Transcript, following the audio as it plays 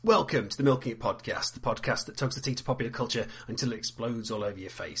Welcome to the Milking It Podcast, the podcast that tugs the tea to popular culture until it explodes all over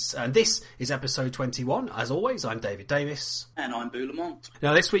your face. And this is episode 21. As always, I'm David Davis. And I'm Boo Lamont.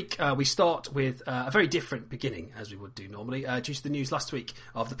 Now, this week we start with a very different beginning, as we would do normally, due to the news last week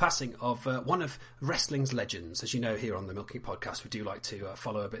of the passing of one of wrestling's legends. As you know, here on the Milking It Podcast, we do like to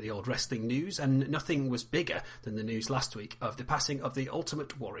follow a bit of the old wrestling news, and nothing was bigger than the news last week of the passing of the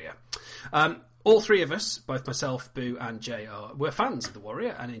Ultimate Warrior. All three of us, both myself, Boo and Jay, were fans of the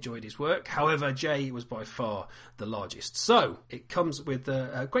Warrior and enjoyed his work. However, Jay was by far the largest. So, it comes with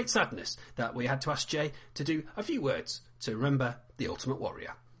great sadness that we had to ask Jay to do a few words to remember the Ultimate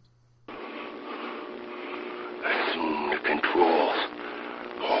Warrior. Assume the controls,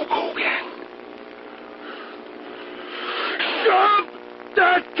 Hulk Hogan. Shove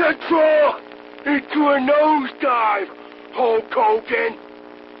that control into a nosedive, Hulk Hogan.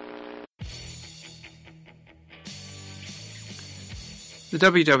 The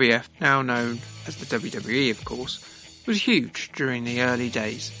WWF, now known as the WWE of course, was huge during the early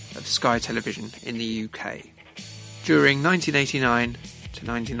days of Sky Television in the UK. During 1989 to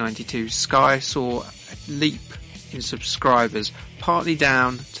 1992, Sky saw a leap in subscribers, partly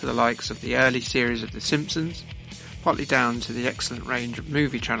down to the likes of the early series of The Simpsons, partly down to the excellent range of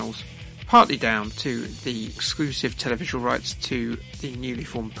movie channels, partly down to the exclusive television rights to the newly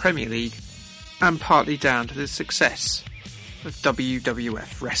formed Premier League, and partly down to the success of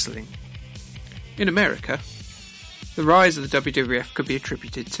WWF wrestling. In America, the rise of the WWF could be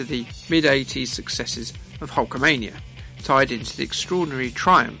attributed to the mid-80s successes of Hulkamania, tied into the extraordinary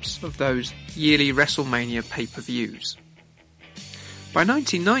triumphs of those yearly WrestleMania pay-per-views. By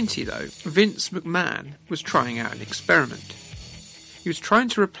 1990 though, Vince McMahon was trying out an experiment. He was trying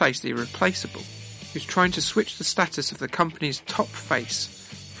to replace the irreplaceable. He was trying to switch the status of the company's top face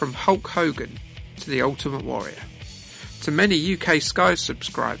from Hulk Hogan to the Ultimate Warrior. To many UK Sky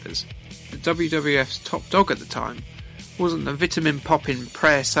subscribers, the WWF's top dog at the time wasn't the vitamin-popping,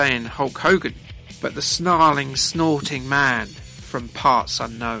 prayer-saying Hulk Hogan, but the snarling, snorting man from parts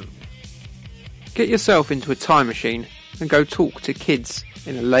unknown. Get yourself into a time machine and go talk to kids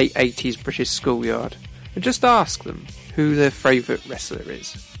in a late 80s British schoolyard and just ask them who their favourite wrestler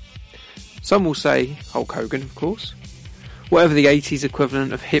is. Some will say Hulk Hogan, of course. Whatever the 80s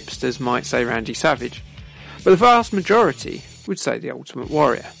equivalent of hipsters might say Randy Savage. But the vast majority would say the Ultimate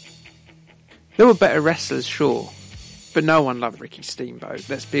Warrior. There were better wrestlers, sure, but no one loved Ricky Steamboat,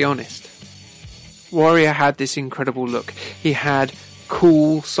 let's be honest. Warrior had this incredible look. He had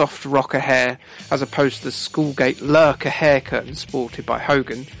cool, soft rocker hair, as opposed to the Schoolgate lurker haircut sported by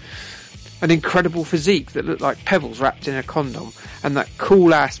Hogan. An incredible physique that looked like pebbles wrapped in a condom, and that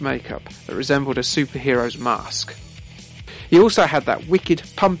cool-ass makeup that resembled a superhero's mask. He also had that wicked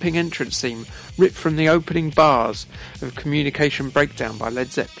pumping entrance theme ripped from the opening bars of Communication Breakdown by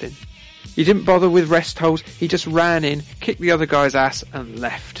Led Zeppelin. He didn't bother with rest holds, he just ran in, kicked the other guy's ass and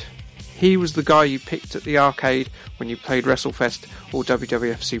left. He was the guy you picked at the arcade when you played WrestleFest or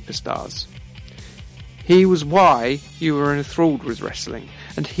WWF Superstars. He was why you were enthralled with wrestling,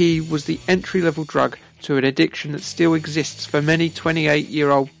 and he was the entry-level drug to an addiction that still exists for many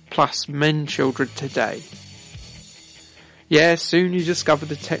 28-year-old plus men children today. Yeah, soon you discovered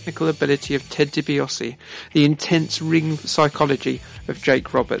the technical ability of Ted DiBiase, the intense ring psychology of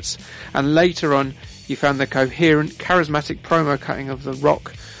Jake Roberts, and later on you found the coherent, charismatic promo cutting of The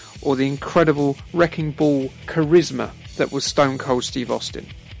Rock, or the incredible wrecking ball charisma that was Stone Cold Steve Austin.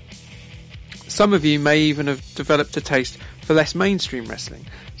 Some of you may even have developed a taste for less mainstream wrestling,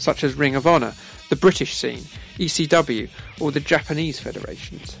 such as Ring of Honor, the British scene, ECW, or the Japanese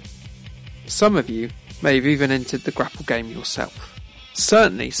federations. Some of you may have even entered the grapple game yourself.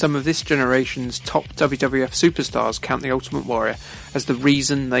 Certainly, some of this generation's top WWF superstars count the Ultimate Warrior as the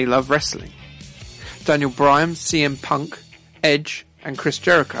reason they love wrestling. Daniel Bryan, CM Punk, Edge, and Chris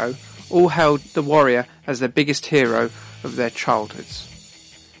Jericho all held the Warrior as their biggest hero of their childhoods.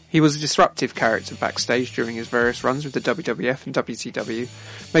 He was a disruptive character backstage during his various runs with the WWF and WCW,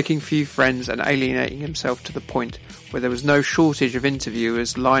 making few friends and alienating himself to the point where there was no shortage of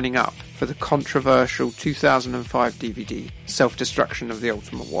interviewers lining up for the controversial 2005 DVD, Self-Destruction of the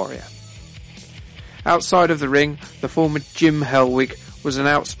Ultimate Warrior. Outside of the ring, the former Jim Hellwig was an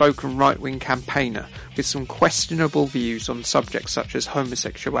outspoken right-wing campaigner with some questionable views on subjects such as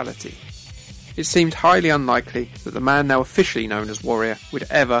homosexuality. It seemed highly unlikely that the man now officially known as Warrior would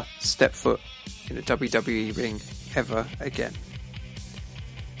ever step foot in a WWE ring ever again.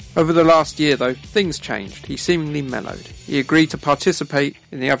 Over the last year though, things changed. He seemingly mellowed. He agreed to participate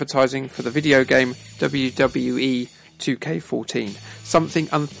in the advertising for the video game WWE 2K14, something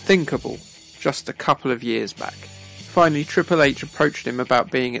unthinkable just a couple of years back. finally Triple H approached him about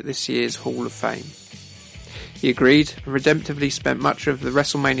being at this year's Hall of Fame. He agreed and redemptively spent much of the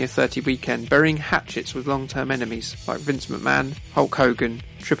WrestleMania 30 weekend burying hatchets with long-term enemies like Vince McMahon, Hulk Hogan,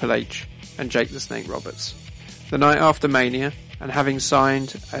 Triple H and Jake the Snake Roberts. The night after Mania, and having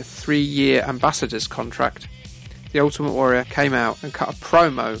signed a 3-year ambassador's contract, the Ultimate Warrior came out and cut a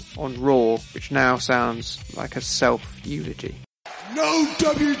promo on Raw, which now sounds like a self-eulogy. No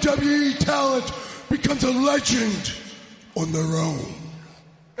WWE talent becomes a legend on their own.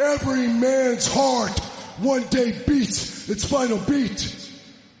 Every man's heart one day beats its final beat.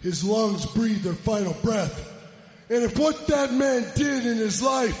 His lungs breathe their final breath. And if what that man did in his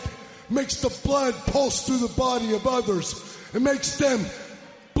life makes the blood pulse through the body of others and makes them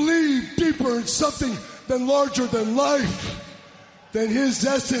believe deeper in something than larger than life, then his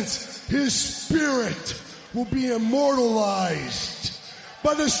essence, his spirit will be immortalized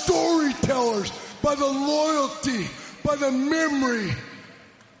by the storytellers, by the loyalty, by the memory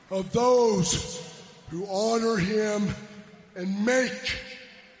of those who honor him and make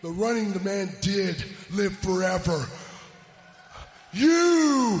the running the man did live forever.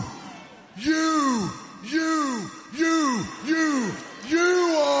 You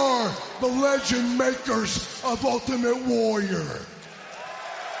are the legend makers of Ultimate Warrior.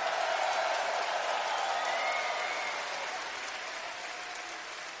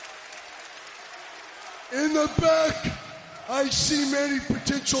 In the back, I see many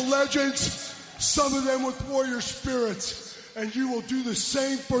potential legends, some of them with warrior spirits, and you will do the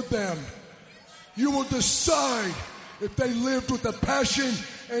same for them. You will decide if they lived with a passion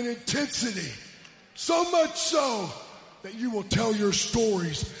and intensity, so much so that you will tell your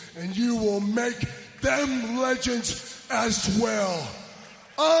stories and you will make them legends as well.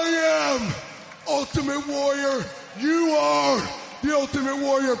 I am Ultimate Warrior. You are the Ultimate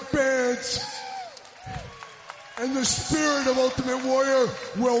Warrior fans. And the spirit of Ultimate Warrior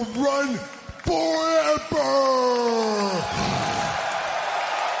will run forever.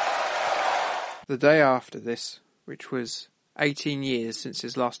 The day after this, which was 18 years since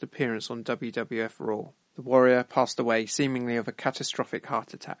his last appearance on WWF Raw, the Warrior passed away seemingly of a catastrophic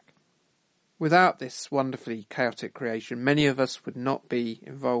heart attack. Without this wonderfully chaotic creation, many of us would not be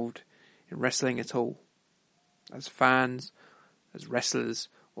involved in wrestling at all, as fans, as wrestlers,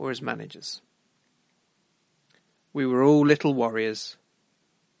 or as managers. We were all little warriors.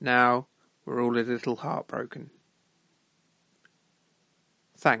 Now we're all a little heartbroken.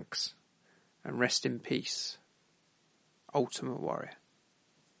 Thanks, and rest in peace, Ultimate Warrior.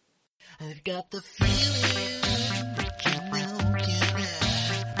 I've got the feeling that you're milking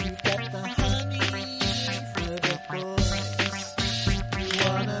it. You've got the honey for the boys. You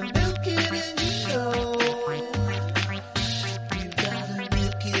wanna milk it and you know. You've gotta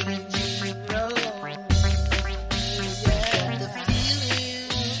milk it and you know. Yeah, the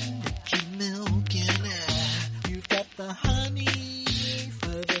feeling that you're milking it. You've got the honey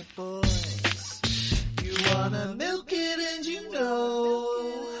for the boys. You wanna milk it and you know.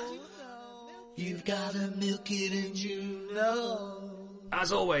 You've gotta milk it and you know.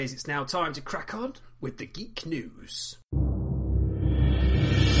 As always, it's now time to crack on with the Geek News.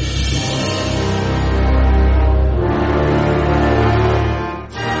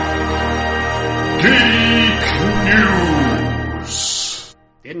 Geek News.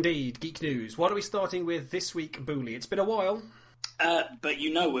 Indeed, Geek News. What are we starting with this week, Booley? It's been a while. But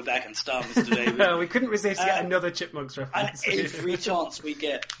you know we're back in Star Wars today. We couldn't resist yet another Chipmunks reference. And every chance we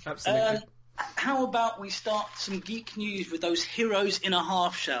get. Absolutely. How about we start some geek news with those heroes in a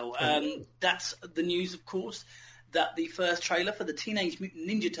half shell? That's the news, of course, that the first trailer for the Teenage Mutant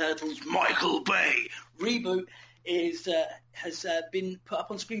Ninja Turtles Michael Bay reboot has been put up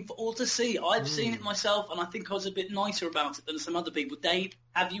on screen for all to see. I've seen it myself, and I think I was a bit nicer about it than some other people. Dave,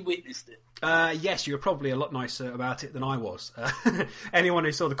 have you witnessed it? Yes, you were probably a lot nicer about it than I was. Anyone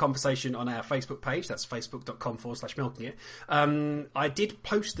who saw the conversation on our Facebook page, that's facebook.com/milking it, I did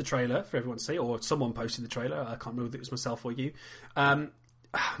post the trailer for everyone to see, or someone posted the trailer. I can't remember if it was myself or you.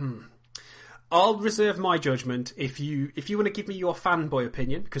 I'll reserve my judgment if you want to give me your fanboy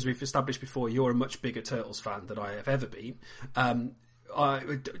opinion, because we've established before you're a much bigger Turtles fan than I have ever been.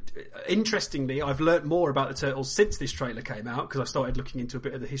 Interestingly, I've learnt more about the Turtles since this trailer came out, because I started looking into a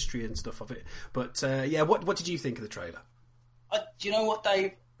bit of the history and stuff of it. But yeah, what did you think of the trailer? Do you know what,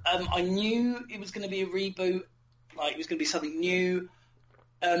 Dave? I knew it was going to be a reboot, like it was going to be something new.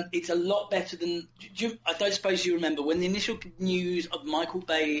 It's a lot better than... I don't suppose you remember, when the initial news of Michael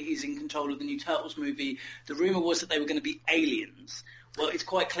Bay is in control of the new Turtles movie, the rumour was that they were going to be aliens. Well, it's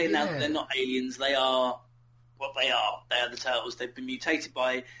quite clear now that they're not aliens. They are what they are. They are the Turtles. They've been mutated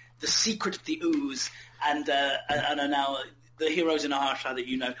by the secret of the ooze, and are now the heroes in a half shell that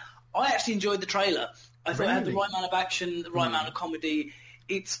you know. I actually enjoyed the trailer. I thought it had the right amount of action, the right amount of comedy.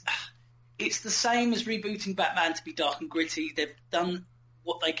 It's the same as rebooting Batman to be dark and gritty. They've done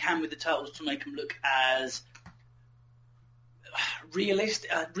what they can with the Turtles to make them look as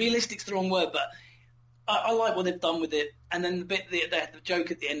realistic. Realistic's the wrong word, but I like what they've done with it. And then the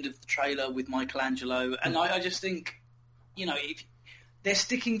joke at the end of the trailer with Michelangelo, and I just think, if they're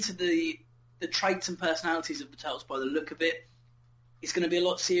sticking to the traits and personalities of the Turtles by the look of it, it's going to be a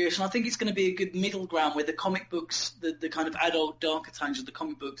lot serious. And I think it's going to be a good middle ground where the comic books, the kind of adult, darker tones of the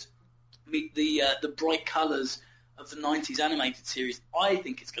comic books, meet the bright colours of the 90s animated series. I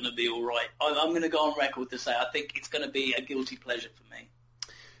think it's going to be all right. I'm going to go on record to say I think it's going to be a guilty pleasure for me.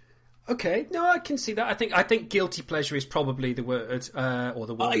 Okay, no, I can see that. I think guilty pleasure is probably the word, or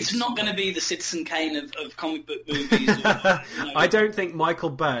the word. It's not going to be the Citizen Kane of comic book movies. I don't think Michael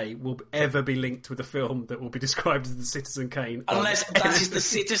Bay will ever be linked with a film that will be described as the Citizen Kane. Unless that is the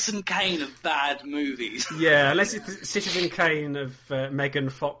Citizen Kane of bad movies. Yeah, unless it's the Citizen Kane of Megan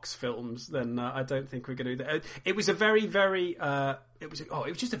Fox films, then I don't think we're going to do that. It was a very, very... It was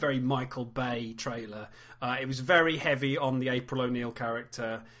just a very Michael Bay trailer. It was very heavy on the April O'Neil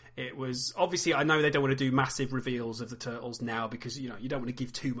character. It was obviously, I know they don't want to do massive reveals of the Turtles now because you don't want to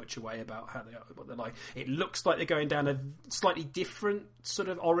give too much away about how they are, what they're like. It looks like they're going down a slightly different sort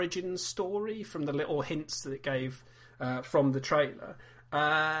of origin story from the little hints that it gave from the trailer.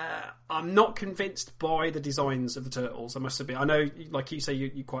 I'm not convinced by the designs of the Turtles, I must admit. I know, like you say,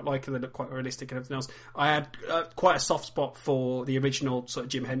 you quite like them, they look quite realistic and everything else. I had quite a soft spot for the original sort of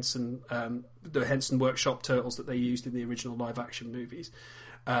Jim Henson, the Henson Workshop Turtles that they used in the original live-action movies.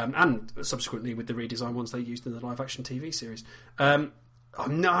 And subsequently with the redesigned ones they used in the live-action TV series. I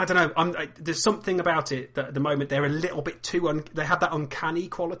don't know. There's something about it that at the moment they're a little bit too... they have that uncanny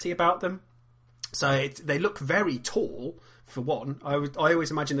quality about them. So they look very tall, for one. I always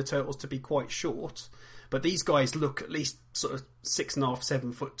imagine the Turtles to be quite short, but these guys look at least sort of 6.5,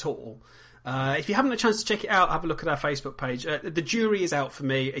 7 foot tall. If you haven't had a chance to check it out, have a look at our Facebook page. The jury is out for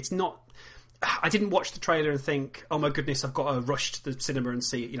me. It's not... I didn't watch the trailer and think, oh my goodness, I've got to rush to the cinema and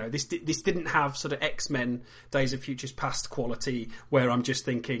see it. This didn't have sort of X-Men Days of Futures Past quality where I'm just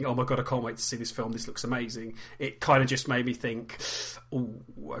thinking, oh my God, I can't wait to see this film. This looks amazing. It kind of just made me think, oh,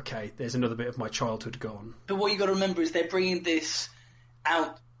 okay, there's another bit of my childhood gone. But what you got to remember is they're bringing this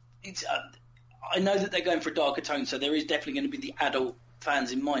out. I know that they're going for a darker tone, so there is definitely going to be the adult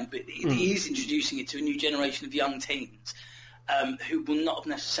fans in mind, but it is introducing it to a new generation of young teens. Who will not have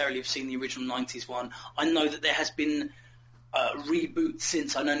necessarily have seen the original 90s one. I know that there has been reboots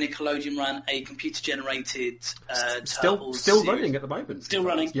since. I know Nickelodeon ran a computer-generated still series. running at the moment. Still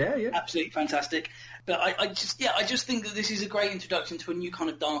running. Yeah. Absolutely fantastic. But I just think that this is a great introduction to a new kind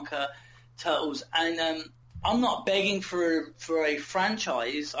of darker Turtles. And I'm not begging for a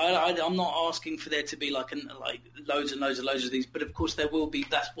franchise. I'm not asking for there to be like loads and loads of these. But of course there will be.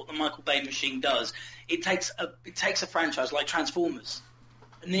 That's what the Michael Bay machine does. It takes a franchise like Transformers,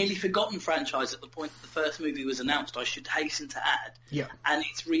 a nearly forgotten franchise at the point that the first movie was announced. I should hasten to add. Yeah. And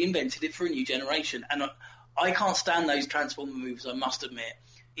it's reinvented it for a new generation. And I can't stand those Transformer movies. I must admit,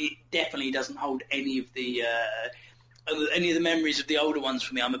 it definitely doesn't hold any of the memories of the older ones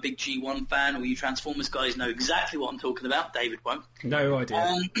for me. I'm a big G1 fan. All you Transformers guys know exactly what I'm talking about. David won't. No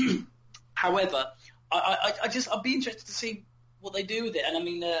idea. However, I'd be interested to see what they do with it. And I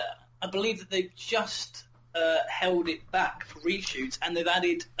mean, I believe that they've just held it back for reshoots, and they've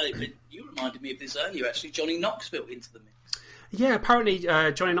added. You reminded me of this earlier, actually. Johnny Knoxville into the mix. Yeah, apparently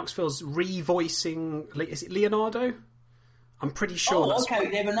Johnny Knoxville's revoicing. Is it Leonardo? I'm pretty sure. Oh,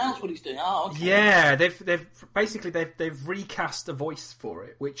 okay. They've announced what he's doing. Oh, okay. Yeah, they've recast a voice for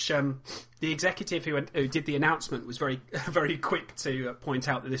it, which the executive who did the announcement was very very quick to point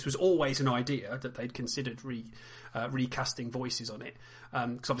out that this was always an idea that they'd considered recasting voices on it,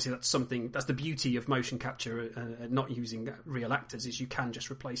 because obviously that's the beauty of motion capture, not using real actors, is you can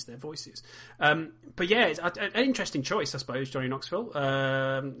just replace their voices. But yeah, it's an interesting choice, I suppose, Johnny Knoxville.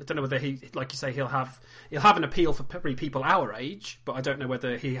 I don't know whether he, like you say, he'll have an appeal for probably people our age, but I don't know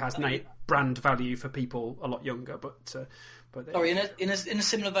whether he has brand value for people a lot younger. But sorry, in a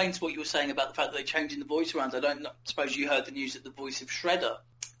similar vein to what you were saying about the fact that they're changing the voice around, I don't suppose you heard the news that the voice of Shredder,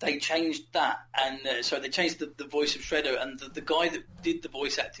 they changed that, and they changed the voice of Shredder, and the guy that did the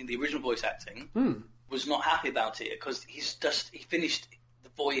voice acting, the original voice acting, was not happy about it because he finished the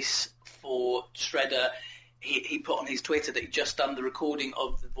voice for Shredder. He put on his Twitter that he'd just done the recording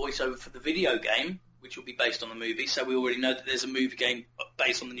of the voiceover for the video game, which will be based on the movie. So we already know that there's a movie game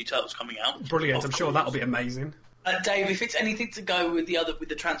based on the new Turtles coming out. Brilliant! I'm sure that'll be amazing. Dave, if it's anything to go with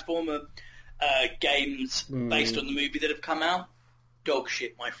the Transformer games based on the movie that have come out, dog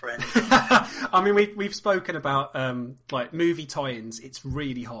shit, my friend. I mean, we've spoken about like movie tie-ins. It's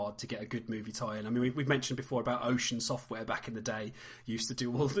really hard to get a good movie tie-in. I mean, we've mentioned before about Ocean Software back in the day used to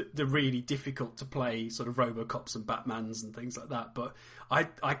do all the really difficult to play sort of RoboCops and Batmans and things like that. But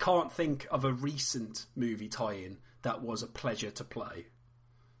I can't think of a recent movie tie-in that was a pleasure to play.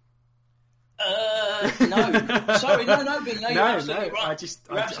 No. Sorry, no, you're absolutely right.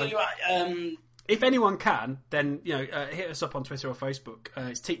 You're absolutely right. If anyone can, then hit us up on Twitter or Facebook.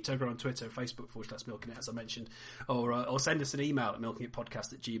 It's Teep Tugger on Twitter, Facebook /Milking It, as I mentioned, or send us an email at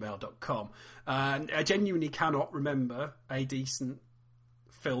milkingitpodcast@gmail.com. And I genuinely cannot remember a decent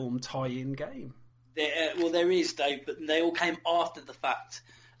film tie-in game. There is, Dave, but they all came after the fact.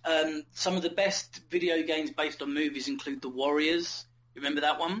 Some of the best video games based on movies include The Warriors. Remember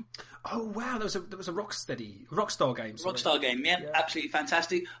that one? Oh wow, there was a Rockstar game. Rockstar game, yeah, absolutely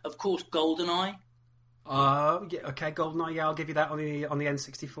fantastic. Of course, GoldenEye. Yeah, okay, GoldenEye. Yeah, I'll give you that on the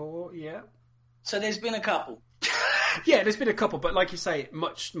N64. Yeah. So there's been a couple. Yeah, there's been a couple, but like you say,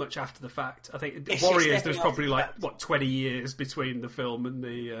 much after the fact. I think Warriors. There's probably 20 years between the film and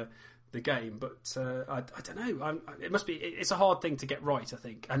the game, but I don't know. It must be. It's a hard thing to get right, I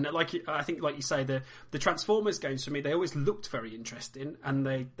think. And like you say, the Transformers games for me, they always looked very interesting, and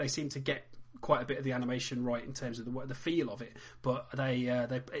they seem to get quite a bit of the animation right in terms of the feel of it. But they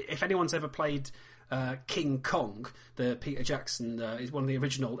if anyone's ever played King Kong, the Peter Jackson is one of the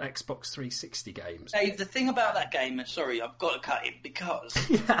original Xbox 360 games. Hey, the thing about that game, and sorry, I've got to cut it because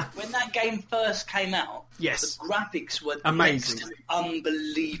when that game first came out, the graphics were amazing,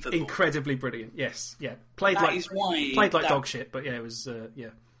 unbelievable, incredibly brilliant. Yes, yeah, played like dog shit, but yeah, it was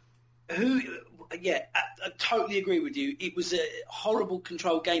I totally agree with you. It was a horrible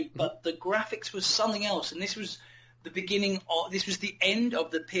control game, but the graphics was something else, and this was the end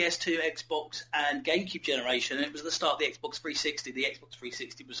of the PS2, Xbox, and GameCube generation, and it was the start of the Xbox 360. The Xbox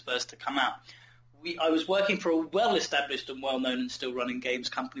 360 was first to come out. I was working for a well-established and well-known and still-running games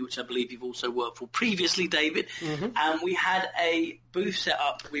company, which I believe you've also worked for previously, David, and we had a booth set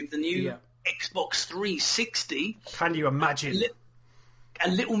up with the new Xbox 360. Can you imagine? A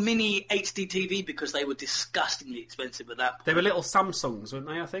little mini HD TV, because they were disgustingly expensive at that point. They were little Samsungs, weren't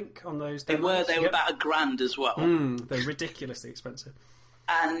they, I think, on those demos? They were about $1,000 as well. They're ridiculously expensive.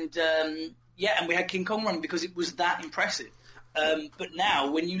 And, and we had King Kong running because it was that impressive. But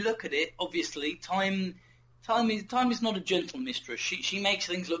now, when you look at it, obviously, time is not a gentle mistress. She makes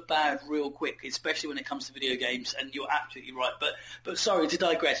things look bad real quick, especially when it comes to video games, and you're absolutely right. But sorry to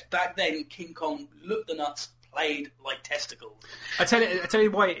digress. Back then, King Kong looked the nuts, played like testicles. I tell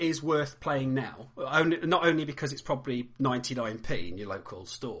you why it is worth playing now. Not only because it's probably 99p in your local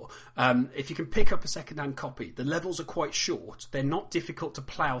store. If you can pick up a second-hand copy, the levels are quite short. They're not difficult to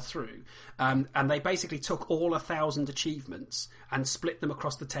plough through. And they basically took all 1,000 achievements and split them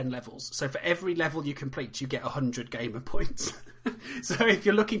across the 10 levels. So for every level you complete, you get 100 gamer points. So if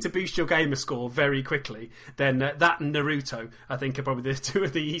you're looking to boost your gamer score very quickly, then that and Naruto, I think, are probably the two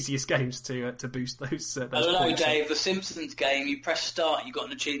of the easiest games to boost those points. Dave, the Simpsons game, you press start, you got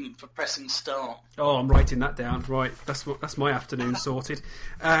an achievement for pressing start. Oh, I'm writing that down. Right, that's my afternoon sorted.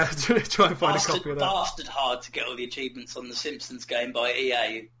 Try and find a copy of that. Bastard hard to get all the achievements on the Simpsons game by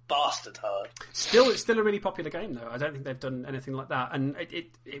EA. Bastard hard. It's still a really popular game, though. I don't think they've done anything like that, and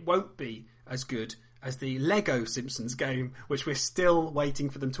it won't be as good as the Lego Simpsons game, which we're still waiting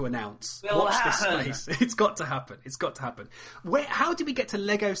for them to announce. Watch this space. It's got to happen. How did we get to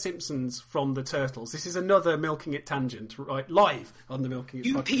Lego Simpsons from the Turtles? This is another Milking It tangent, right? Live on the Milking It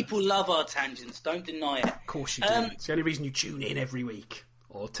podcast. You people love our tangents, don't deny it. Of course you do. It's the only reason you tune in every week.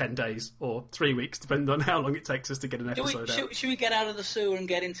 Or 10 days, or 3 weeks, depending on how long it takes us to get an episode out. Should we get out of the sewer and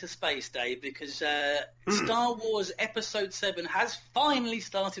get into space, Dave? Because Star Wars Episode 7 has finally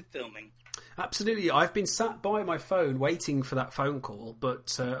started filming. Absolutely. I've been sat by my phone waiting for that phone call,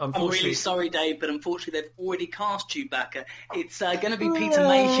 but unfortunately... I'm really sorry, Dave, but unfortunately they've already cast Chewbacca. It's going to be Peter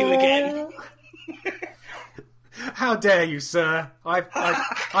Mayhew again. How dare you, sir?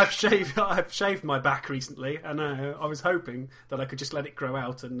 I've shaved my back recently, and I was hoping that I could just let it grow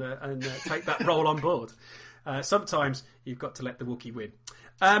out and take that role on board. Sometimes you've got to let the Wookiee win.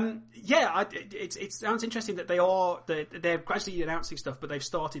 It sounds interesting that they're gradually announcing stuff, but they've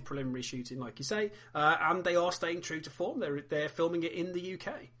started preliminary shooting, like you say, and they are staying true to form. They're filming it in the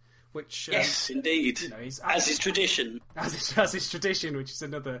UK, which Yes, indeed. you know, as is tradition. As is tradition, which is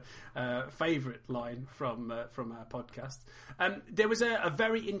another favourite line from our podcast. There was a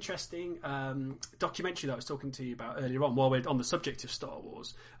very interesting documentary that I was talking to you about earlier on, while we're on the subject of Star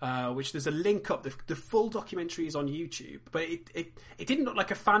Wars, which there's a link up. The full documentary is on YouTube, but it didn't look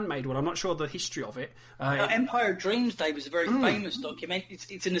like a fan-made one. I'm not sure the history of it. Empire of Dreams, Dave, was a very famous documentary.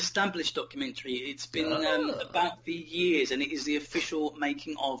 It's an established documentary. It's been about for years, and it is the official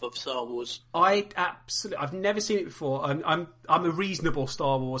making of Star Wars. I've never seen it before. I'm a reasonable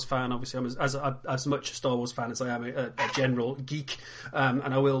Star Wars fan. Obviously, I'm as much a Star Wars fan as I am a general geek,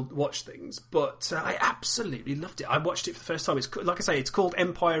 and I will watch things. But I absolutely loved it. I watched it for the first time. It's like I say, it's called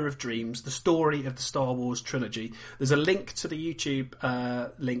Empire of Dreams: The Story of the Star Wars Trilogy. There's a link to the YouTube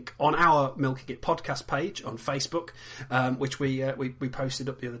link on our Milking It podcast page on Facebook, which we posted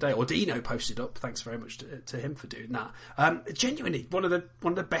up the other day, or Dino posted up. Thanks very much to him for doing that. Genuinely, one of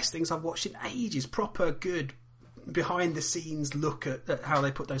the best things I've watched in ages. Proper good behind the scenes look at how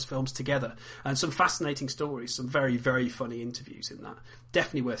they put those films together, and some fascinating stories, some very, very funny interviews in that.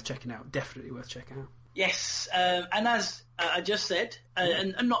 Definitely worth checking out. Yes, and as I just said,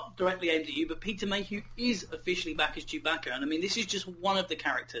 and not directly aimed at you, but Peter Mayhew is officially back as Chewbacca, and I mean, this is just one of the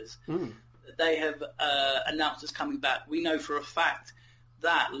characters that they have announced as coming back. We know for a fact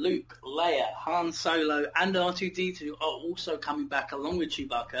that Luke, Leia, Han Solo, and R2-D2 are also coming back along with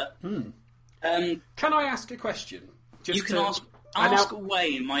Chewbacca. Can I ask a question? You can ask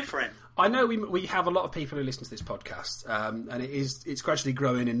away, my friend. I know we have a lot of people who listen to this podcast, and it's gradually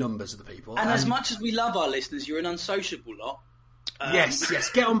growing in numbers of the people. And as much as we love our listeners, you're an unsociable lot. Yes,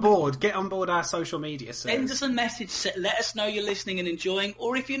 get on board our social media. Send us a message, let us know you're listening and enjoying,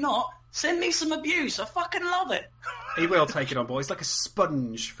 or if you're not, send me some abuse. I fucking love it. He will take it on board. He's like a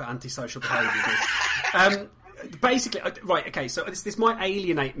sponge for antisocial behaviour. Basically, right, okay, so this might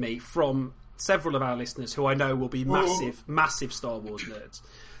alienate me from several of our listeners who I know will be massive Star Wars nerds,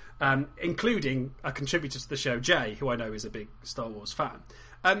 including a contributor to the show, Jay, who I know is a big Star Wars fan.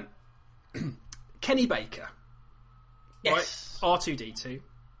 Kenny Baker, yes, right? R2-D2,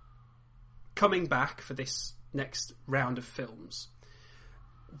 coming back for this next round of films.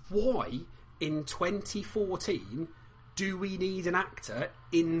 Why, in 2014, do we need an actor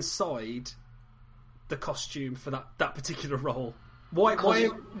inside the costume for that particular role? Why?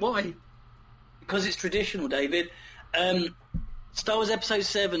 Because it's traditional, David. Star Wars Episode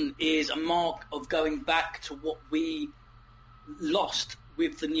 7 is a mark of going back to what we lost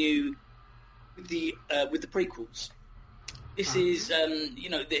with the prequels. This is,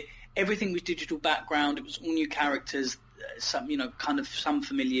 everything was digital background. It was all new characters, some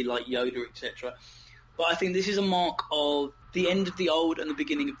familiar like Yoda, etc. But I think this is a mark of the end of the old and the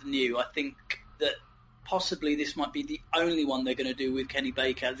beginning of the new. I think that possibly this might be the only one they're going to do with Kenny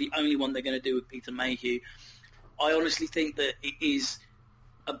Baker, the only one they're going to do with Peter Mayhew. I honestly think that it is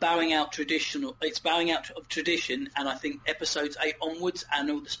a bowing out of tradition, and I think episodes 8 onwards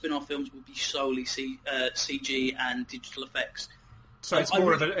and all the spin-off films will be solely CG and digital effects. So it's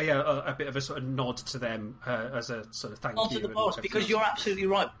more of a bit of a sort of nod to them as a sort of thank you. Nod to the boss, because you're absolutely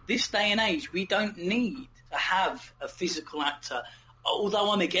right. This day and age, we don't need to have a physical actor.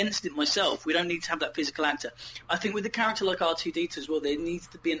 Although I'm against it myself, we don't need to have that physical actor. I think with a character like R2-D2 as well, there needs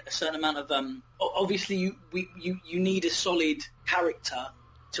to be a certain amount of... obviously, you need a solid character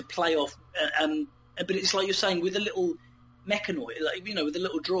to play off. But it's like you're saying, with a little mechanoid, with a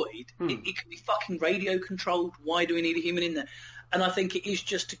little droid, it can be fucking radio controlled. Why do we need a human in there? And I think it is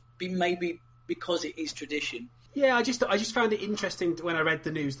just to be maybe because it is tradition. Yeah, I just found it interesting when I read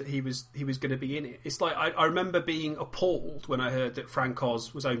the news that he was going to be in it. It's like I remember being appalled when I heard that Frank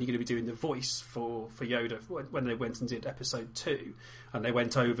Oz was only going to be doing the voice for Yoda when they went and did Episode 2, and they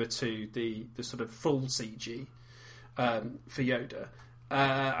went over to the sort of full CG for Yoda.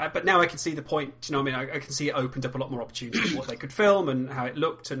 But now I can see the point. You know what I mean? I can see it opened up a lot more opportunities for what they could film and how it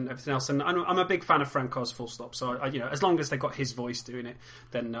looked and everything else. And I'm a big fan of Frank Oz, full stop. So as long as they got his voice doing it,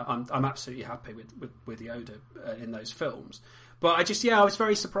 then I'm absolutely happy with Yoda in those films. But I was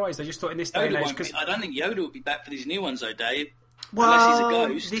very surprised. I just thought in this day and age, because I don't think Yoda will be back for these new ones, though, Dave. Well, unless he's a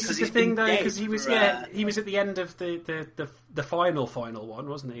ghost. This is the thing, though, because he was at the end of the final one,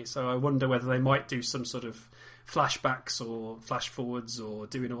 wasn't he? So I wonder whether they might do some sort of flashbacks or flash forwards or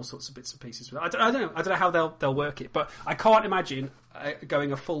doing all sorts of bits and pieces. I don't know how they'll work it, but I can't imagine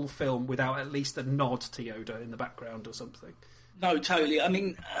going a full film without at least a nod to Yoda in the background or something. No, totally. I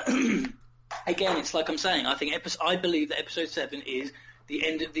mean, again, it's like I'm saying. I believe that Episode 7 is the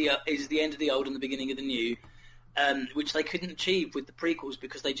end of the old and the beginning of the new, which they couldn't achieve with the prequels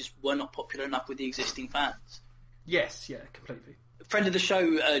because they just were not popular enough with the existing fans. Yes, yeah, completely. A friend of the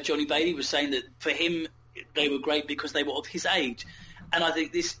show, Johnny Bailey, was saying that for him they were great because they were of his age. And I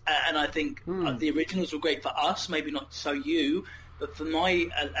think the originals were great for us, maybe not so you, but for my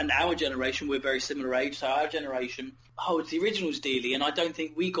and our generation, we're very similar age, so our generation holds the originals dearly, and I don't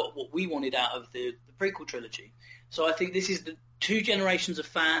think we got what we wanted out of the prequel trilogy. So I think this is the two generations of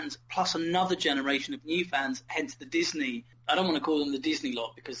fans plus another generation of new fans, hence the Disney. I don't want to call them the Disney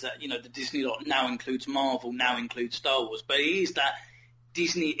lot because the Disney lot now includes Marvel, now includes Star Wars, but it is that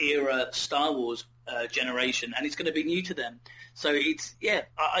Disney era Star Wars generation, and it's going to be new to them. So it's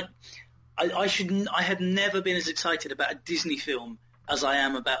I had never been as excited about a Disney film as I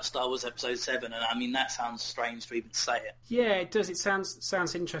am about Star Wars Episode 7, and I mean that sounds strange to even say it. Yeah, it does. It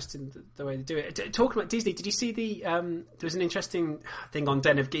sounds interesting the way they do it. Talking about Disney, did you see the? There was an interesting thing on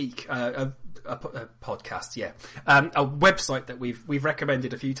Den of Geek, a podcast, a website that we've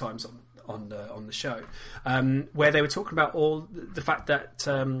recommended a few times on the show, where they were talking about all the fact that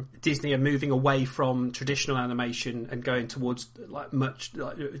Disney are moving away from traditional animation and going towards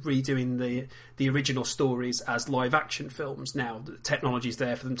redoing the original stories as live action films. Now the technology's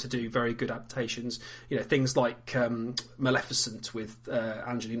there for them to do very good adaptations. Things like Maleficent with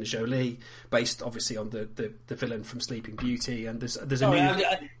Angelina Jolie, based obviously on the villain from Sleeping Beauty, and there's a new.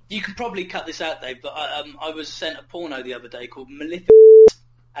 You can probably cut this out, Dave, but I was sent a porno the other day called Maleficent.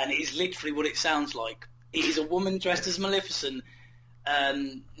 And it is literally what it sounds like. It is a woman dressed as Maleficent.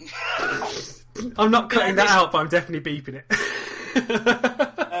 I'm not cutting that out, but I'm definitely beeping it.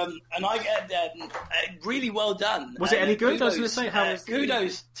 And I really well done. Was it any good? Kudos, I was going to say, how was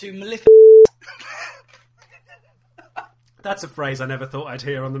kudos to Maleficent. That's a phrase I never thought I'd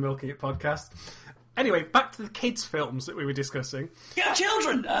hear on the Milking It podcast. Anyway, back to the kids' films that we were discussing. Yeah,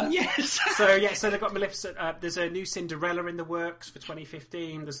 children. Yes. So they've got Maleficent. There's a new Cinderella in the works for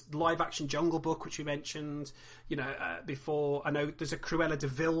 2015. There's live-action Jungle Book, which we mentioned, before. I know there's a Cruella de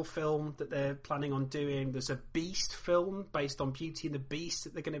Vil film that they're planning on doing. There's a Beast film based on Beauty and the Beast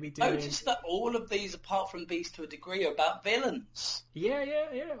that they're going to be doing. Notice that all of these, apart from Beast to a degree, are about villains. Yeah.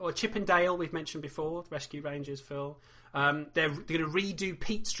 Or Chip and Dale, we've mentioned before, the Rescue Rangers film. They're going to redo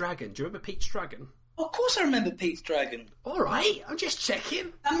Pete's Dragon. Do you remember Pete's Dragon? Of course I remember Pete's Dragon. All right, I'm just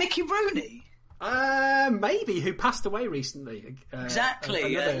checking. And Mickey Rooney? Maybe, who passed away recently.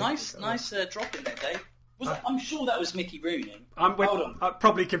 Exactly. Nice drop in there, Dave. I'm sure that was Mickey Rooney. I'm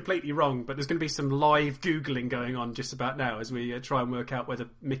probably completely wrong, but there's going to be some live Googling going on just about now as we try and work out whether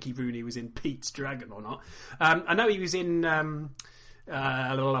Mickey Rooney was in Pete's Dragon or not. I know he was in...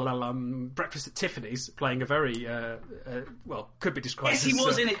 Breakfast at Tiffany's, playing a very could be described. Yes, he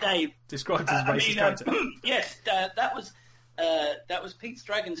was in it, Dave. Described as a racist character. Yes, that was Pete's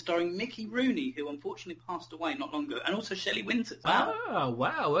Dragon, starring Mickey Rooney, who unfortunately passed away not long ago, and also Shelley Winters. Wow. Oh,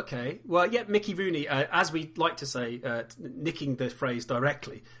 wow. Okay. Well, yeah, Mickey Rooney, as we like to say, nicking the phrase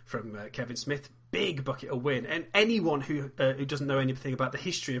directly from Kevin Smith. Big bucket of win, and anyone who doesn't know anything about the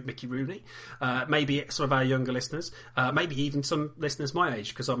history of Mickey Rooney, maybe some of our younger listeners, maybe even some listeners my age,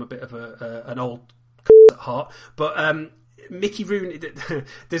 because I'm a bit of an old at heart. But Mickey Rooney,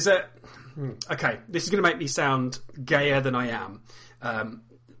 there's a okay. This is going to make me sound gayer than I am. I'm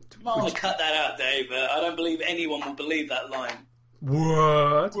going to cut that out, Dave. I don't believe anyone will believe that line.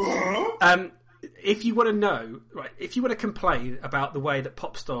 What? If you want to know, right, if you want to complain about the way that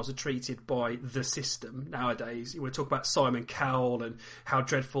pop stars are treated by the system nowadays, you want to talk about Simon Cowell and how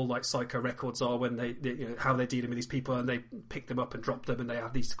dreadful like Psycho Records are when they how they're dealing with these people and they pick them up and drop them and they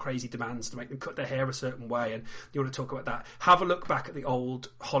have these crazy demands to make them cut their hair a certain way, and you want to talk about that. Have a look back at the old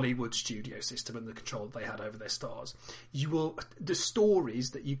Hollywood studio system and the control that they had over their stars. The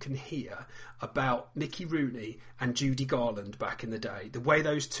stories that you can hear about Mickey Rooney and Judy Garland back in the day, the way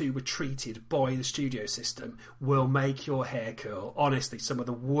those two were treated by the studio system will make your hair curl. Honestly, some of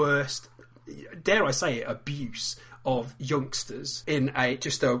the worst, dare I say it, abuse of youngsters in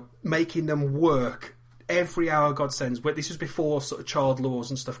making them work every hour God sends. This was before sort of child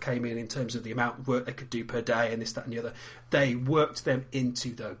laws and stuff came in terms of the amount of work they could do per day and this, that and the other. They worked them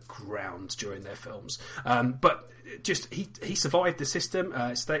into the ground during their films. But just he survived the system.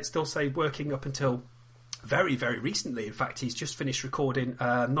 Still say working up until very, very recently. In fact, he's just finished recording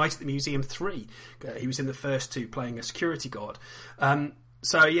Night at the Museum 3. He was in the first two playing a security guard.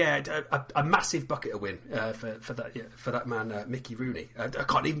 So yeah, a massive bucket of win for that man, Mickey Rooney. I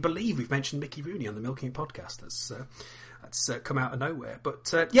can't even believe we've mentioned Mickey Rooney on the Milking It podcast. That's come out of nowhere. But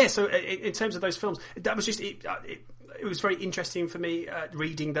so in terms of those films, that was just it was very interesting for me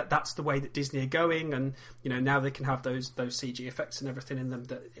reading that that's the way that Disney are going, and now they can have those CG effects and everything in them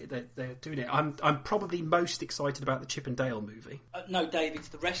that they're doing it. I'm probably most excited about the Chip and Dale movie. No, Dave, it's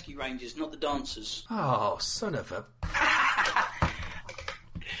the Rescue Rangers, not the dancers. Oh, son of a!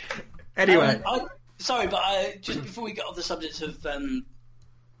 Anyway. Sorry, but just before we get off the subject of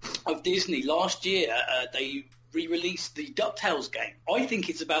Disney, last year they re-released the DuckTales game. I think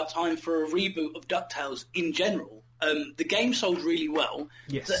it's about time for a reboot of DuckTales in general. The game sold really well.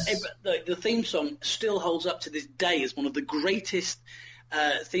 Yes. The theme song still holds up to this day as one of the greatest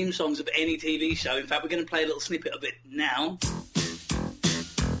theme songs of any TV show. In fact, we're going to play a little snippet of it now.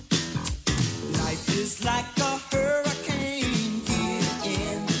 Life is like a hurricane here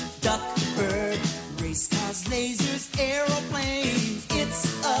in Duckburg. Race cars, lasers, aeroplanes.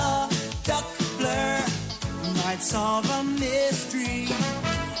 It's a duck blur. Might solve a mystery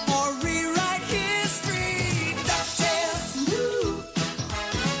or rewrite history. DuckTales, woo.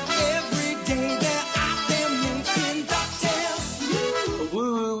 Every day they're out there making DuckTales, woo.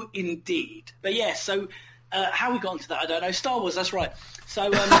 Woo, indeed. But yeah, so how we got onto that, I don't know. Star Wars, that's right.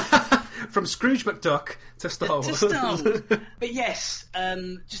 So from Scrooge McDuck to Star Wars. To Star Wars. But yes,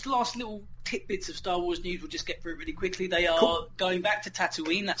 just last little tidbits of Star Wars news we'll just get through it really quickly. They are going back to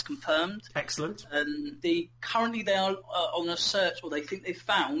Tatooine, that's confirmed. Excellent. Currently they are on a search, or they think they've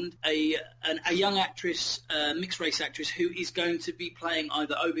found a young actress, mixed race actress, who is going to be playing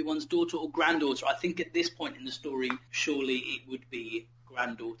either Obi-Wan's daughter or granddaughter. I think at this point in the story, surely it would be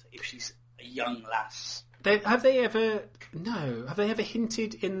granddaughter if she's a young lass. Have they ever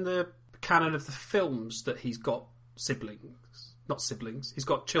hinted in the canon of the films that he's got siblings? Not siblings. He's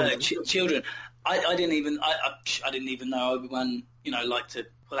got children. Children. I didn't even know Obi-Wan, liked to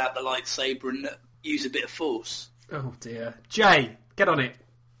pull out the lightsaber and use a bit of force. Oh dear, Jay, get on it.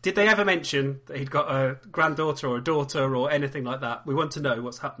 Did they ever mention that he'd got a granddaughter or a daughter or anything like that? We want to know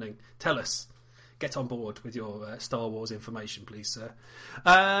what's happening. Tell us. Get on board with your Star Wars information, please, sir.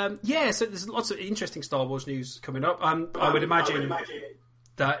 So there's lots of interesting Star Wars news coming up. I would imagine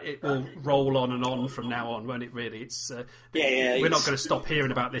that it will roll on and on from now on, won't it, really? We're not going to stop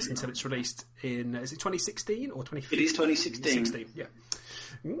hearing about this until it's released in, is it 2016 or 2015? It is 2016. Yeah.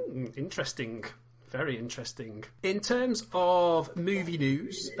 Interesting. Very interesting. In terms of movie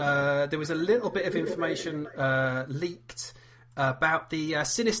news, there was a little bit of information leaked about the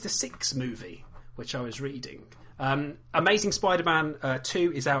Sinister Six movie, which I was reading. Amazing Spider-Man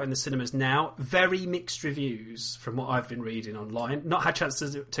 2 is out in the cinemas now. Very mixed reviews from what I've been reading online. Not had a chance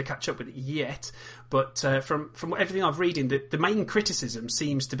to catch up with it yet, but from everything I've reading, the main criticism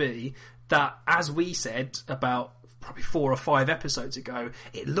seems to be that, as we said about probably 4 or 5 episodes ago,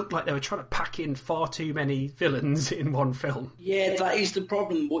 it looked like they were trying to pack in far too many villains in one film. Yeah, that is the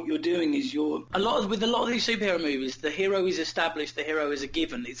problem. What you're doing is with a lot of these superhero movies, the hero is established, the hero is a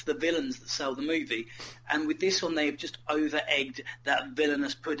given. It's the villains that sell the movie. And with this one, they've just over-egged that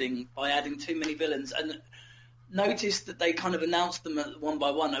villainous pudding by adding too many villains. And notice that they kind of announced them one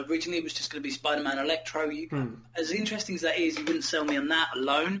by one. Originally, it was just going to be Spider-Man, Electro. As interesting as that is, you wouldn't sell me on that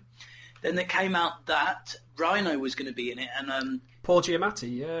alone. Then it came out that Rhino was going to be in it, and Paul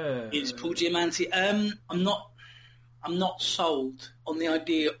Giamatti, yeah, it's Paul Giamatti. I'm not sold on the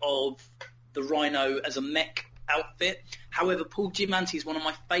idea of the Rhino as a mech outfit. However, Paul Giamatti is one of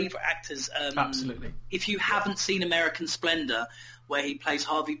my favourite actors. Absolutely. If you haven't seen American Splendor, where he plays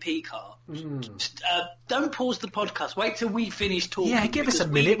Harvey Pekar, don't pause the podcast. Wait till we finish talking. Yeah, give us a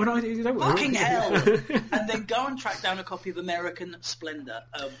minute. When I do, don't worry. Fucking hell! And then go and track down a copy of American Splendor.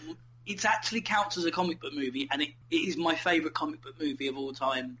 It actually counts as a comic book movie, and it is my favourite comic book movie of all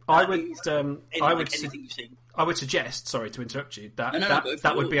time. I would suggest, sorry to interrupt you,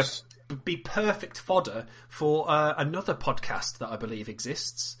 that would be perfect fodder for another podcast that I believe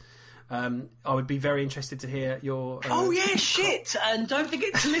exists. I would be very interested to hear your... shit! And don't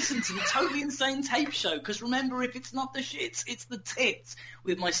forget to listen to the Totally Insane Tape Show, because remember, if it's not the shits, it's the tits,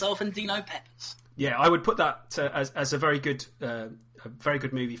 with myself and Dino Peppers. Yeah, I would put that as a very good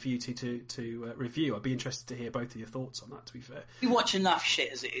movie for you to review. I'd be interested to hear both of your thoughts on that, to be fair. You watch enough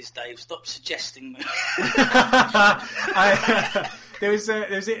shit as it is, Dave. Stop suggesting me. There was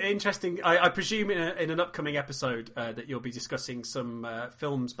an interesting... I presume in an upcoming episode that you'll be discussing some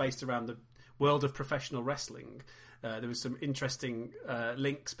films based around the world of professional wrestling. There was some interesting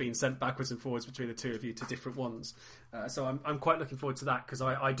links being sent backwards and forwards between the two of you to different ones. So I'm quite looking forward to that, because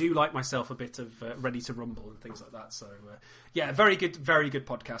I do like myself a bit of Ready to Rumble and things like that. So very good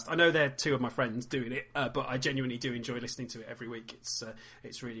podcast. I know they're two of my friends doing it, but I genuinely do enjoy listening to it every week.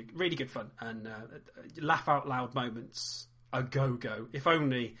 It's really, really good fun, and laugh out loud moments. A go-go, if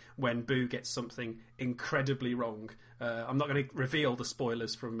only when Boo gets something incredibly wrong. I'm not going to reveal the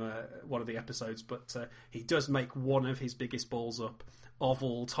spoilers from one of the episodes, but he does make one of his biggest balls up of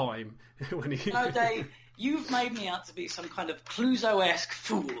all time. When he... No, Dave, you've made me out to be some kind of Clouseau-esque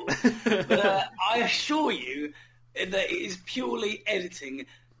fool, but I assure you that it is purely editing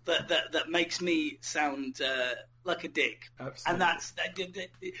that makes me sound like a dick. Absolutely. And that's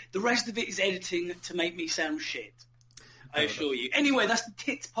the rest of it is editing to make me sound shit. I assure you. Anyway, that's the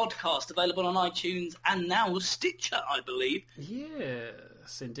Tits podcast, available on iTunes and now Stitcher, I believe.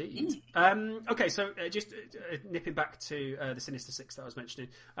 Yes, indeed. Okay, so just nipping back to the Sinister Six that I was mentioning.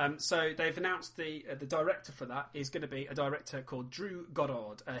 So they've announced the director for that is going to be a director called Drew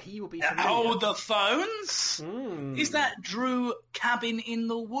Goddard. He will be familiar. Hold the phones. Is that Drew Cabin in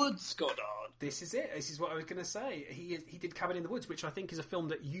the Woods Goddard? This is it. This is what I was going to say. He did Cabin in the Woods, which I think is a film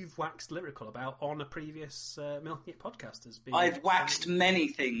that you've waxed lyrical about on a previous Milking It podcast. I've waxed many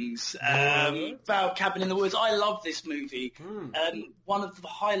things about Cabin in the Woods. I love this movie. One of the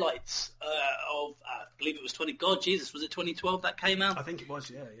highlights of, I believe it was was it 2012 that came out? I think it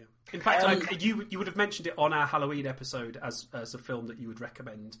was, yeah. In fact, you would have mentioned it on our Halloween episode as a film that you would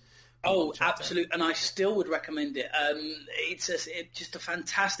recommend. Oh, absolutely, and I still would recommend it. It's just a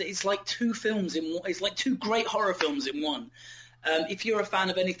fantastic. It's like two films in one. It's like two great horror films in one. If you're a fan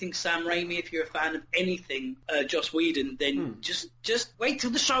of anything Sam Raimi, if you're a fan of anything Joss Whedon, then just wait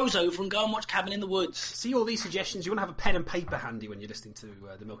till the show's over and go and watch Cabin in the Woods. See all these suggestions. You want to have a pen and paper handy when you're listening to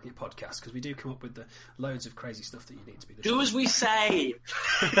the Milking It podcast, because we do come up with loads of crazy stuff that you need to be. Do as we say.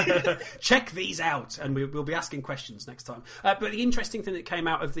 Check these out, and we'll be asking questions next time. But the interesting thing that came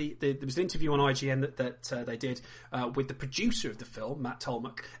out of there was an interview on IGN that they did with the producer of the film, Matt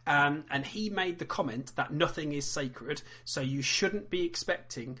Tolmach, and he made the comment that nothing is sacred, so you shouldn't be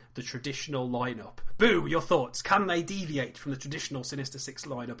expecting the traditional lineup. Boo, your thoughts. Can they deviate from the traditional Sinister Six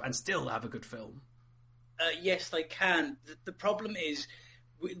lineup and still have a good film? Yes, they can. The problem is,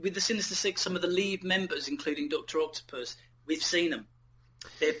 with the Sinister Six, some of the lead members, including Dr. Octopus, we've seen them.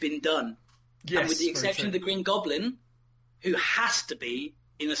 They've been done. Yes, and with the exception of the Green Goblin, who has to be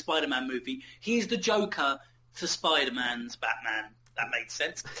in a Spider-Man movie, he's the Joker to Spider-Man's Batman. That makes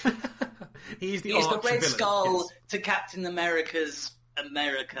sense. He's the Red villain. Skull to Captain America's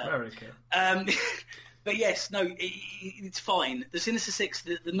America. But yes, no, it's fine. The Sinister Six,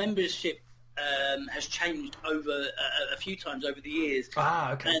 the membership has changed over a few times over the years.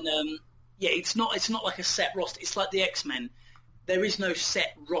 Ah, okay. And it's not like a set roster. It's like the X-Men. There is no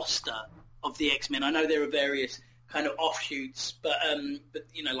set roster of the X-Men. I know there are various kind of offshoots, but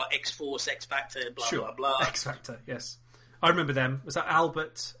you know, like X-Force, X-Factor, blah blah blah. X-Factor, yes. I remember them. Was that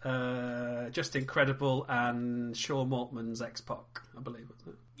Albert, Just Incredible, and Shaw Mortman's X-Pac, I believe, wasn't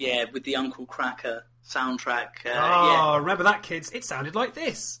it? Yeah, with the Uncle Cracker soundtrack. Remember that, kids? It sounded like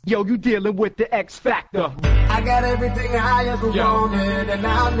this. Yo, you dealing with the X Factor. I got everything I ever wanted, and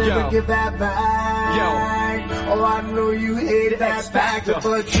I'll never give that back. Oh, I know you hate that factor,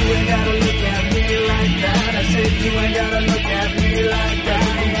 but you ain't gotta look at me like that. I said you ain't gotta look at me like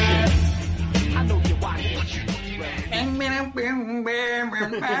that. I know you're watching.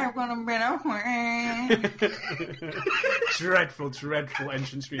 Dreadful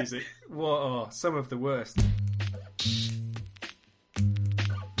entrance music. What? Some of the worst.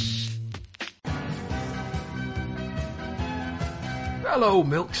 Hello,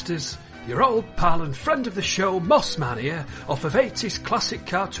 Milksters. Your old pal and friend of the show, Mossman here, off of 80s classic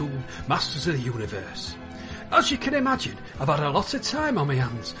cartoon Masters of the Universe. As you can imagine, I've had a lot of time on my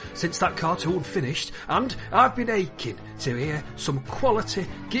hands since that cartoon finished, and I've been aching to hear some quality,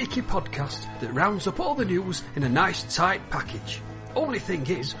 geeky podcast that rounds up all the news in a nice tight package. Only thing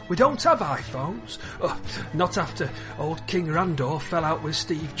is, we don't have iPhones. Not after old King Randor fell out with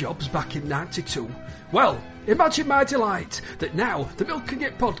Steve Jobs back in 92. Well, imagine my delight that now the Milking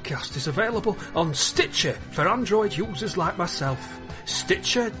It podcast is available on Stitcher for Android users like myself.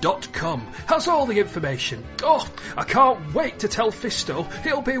 Stitcher.com has all the information. Oh, I can't wait to tell Fisto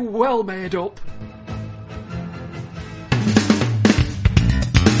he'll be well made up.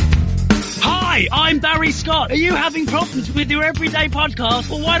 Hi, I'm Barry Scott. Are you having problems with your everyday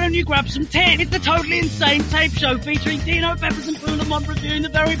podcast? Well, why don't you grab some Tits? It's the totally insane tape show featuring Dino Peppers and Poulamont reviewing the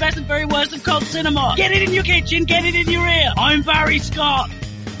very best and very worst of cult cinema. Get it in your kitchen, get it in your ear. I'm Barry Scott.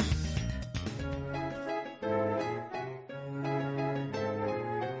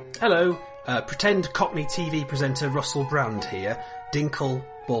 Hello, pretend Cockney TV presenter Russell Brand here, Dinkle,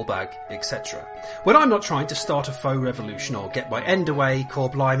 Ballbag, etc. When I'm not trying to start a faux revolution or get my end away, core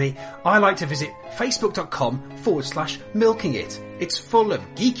blimey, I like to visit facebook.com/milking it. It's full of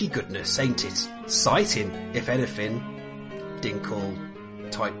geeky goodness, ain't it? Citing, if anything,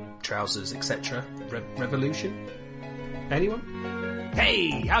 Dinkle, tight trousers, etc. Revolution? Anyone?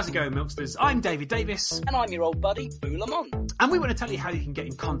 Hey, how's it going, Milksters? I'm David Davis. And I'm your old buddy, Poulamont. And we want to tell you how you can get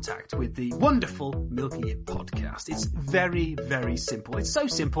in contact with the wonderful Milking It podcast. It's very, very simple. It's so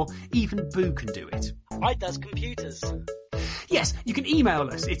simple, even Boo can do it. I does computers. Yes, you can email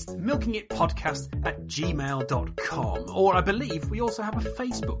us. It's milkingitpodcast@gmail.com. Or I believe we also have a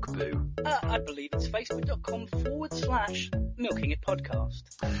Facebook, Boo. I believe it's facebook.com/milkingitpodcast.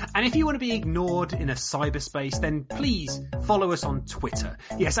 And if you want to be ignored in a cyberspace, then please follow us on Twitter.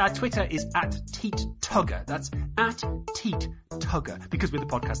 Yes, our Twitter is @TeatTugger. That's @TeatTugger. Because we're the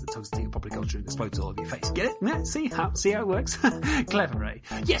podcast that tugs the teat of popular culture and explodes all over your face. Get it? Yeah, see how it works? Clever, eh?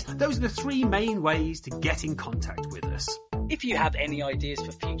 Yes, those are the 3 main ways to get in contact with us. If you have any ideas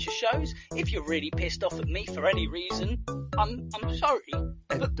for future shows, if you're really pissed off at me for any reason, I'm sorry,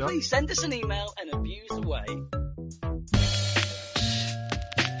 but please send us an email and abuse away.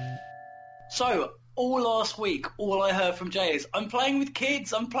 So, all last week, all I heard from Jay is, I'm playing with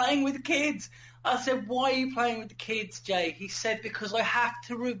kids. I said, why are you playing with the kids, Jay? He said, because I have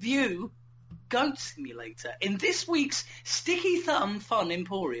to review Goat Simulator in this week's Sticky Thumb Fun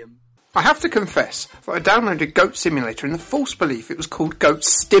Emporium. I have to confess that I downloaded Goat Simulator in the false belief it was called Goat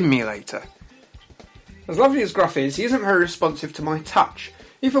Stimulator. As lovely as Gruff is, he isn't very responsive to my touch,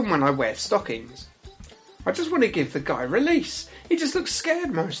 even when I wear stockings. I just want to give the guy release. He just looks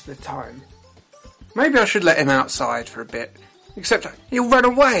scared most of the time. Maybe I should let him outside for a bit, except he'll run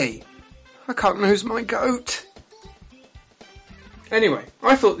away. I can't lose my goat. Anyway,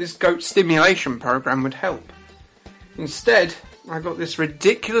 I thought this goat stimulation program would help. Instead, I got this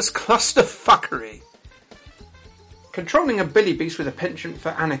ridiculous clusterfuckery. Controlling a billy beast with a penchant for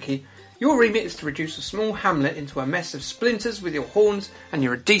anarchy, your remit is to reduce a small hamlet into a mess of splinters with your horns and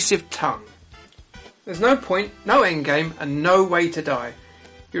your adhesive tongue. There's no point, no endgame, and no way to die.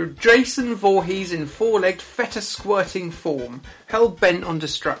 You're Jason Voorhees in 4-legged feta-squirting form, hell-bent on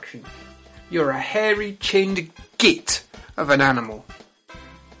destruction. You're a hairy-chinned git of an animal.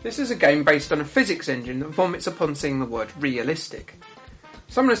 This is a game based on a physics engine that vomits upon seeing the word realistic.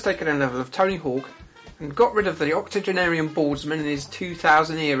 Someone has taken a level of Tony Hawk and got rid of the octogenarian boardsman and his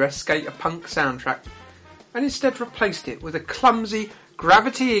 2000-era skater-punk soundtrack, and instead replaced it with a clumsy,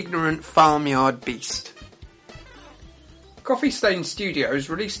 gravity-ignorant farmyard beast. Coffee Stain Studios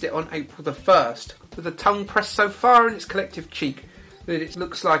released it on April the 1st, with a tongue pressed so far in its collective cheek that it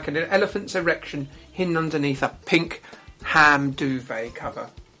looks like an elephant's erection hidden underneath a pink ham duvet cover.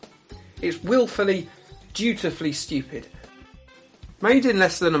 It's willfully, dutifully stupid. Made in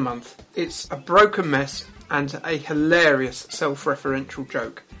less than a month, it's a broken mess and a hilarious self-referential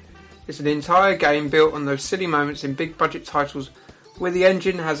joke. It's an entire game built on those silly moments in big budget titles where the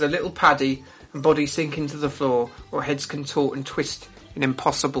engine has a little paddy and bodies sink into the floor or heads contort and twist in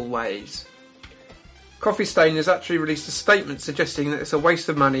impossible ways. Coffee Stain has actually released a statement suggesting that it's a waste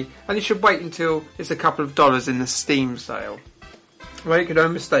of money and you should wait until it's a couple of dollars in the Steam sale. Make no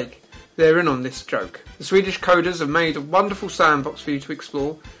mistake, they're in on this joke. The Swedish coders have made a wonderful sandbox for you to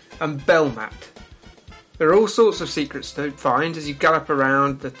explore and bell-mapped. There are all sorts of secrets to find as you gallop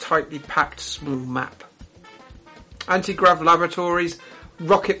around the tightly packed small map. Anti-grav laboratories,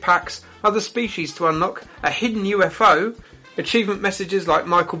 rocket packs, other species to unlock, a hidden UFO, achievement messages like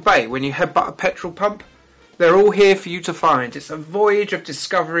Michael Bay when you headbutt a petrol pump. They're all here for you to find. It's a voyage of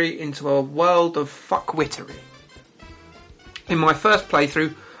discovery into a world of fuckwittery. In my first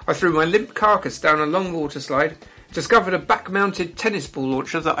playthrough, I threw my limp carcass down a long water slide, discovered a back-mounted tennis ball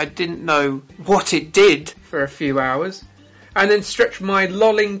launcher that I didn't know what it did for a few hours, and then stretched my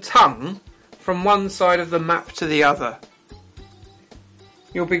lolling tongue from one side of the map to the other.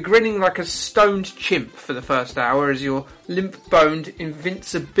 You'll be grinning like a stoned chimp for the first hour as your limp-boned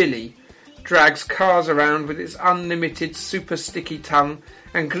Invincibility drags cars around with its unlimited super sticky tongue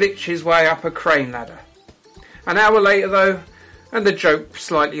and glitch his way up a crane ladder. An hour later though, and the joke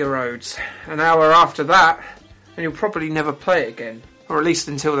slightly erodes. An hour after that, and you'll probably never play it again, or at least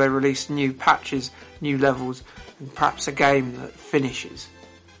until they release new patches, new levels, and perhaps a game that finishes.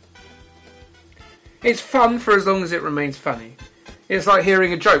 It's fun for as long as it remains funny. It's like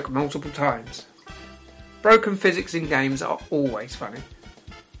hearing a joke multiple times. Broken physics in games are always funny,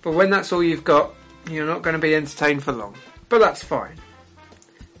 but when that's all you've got, you're not going to be entertained for long. But that's fine.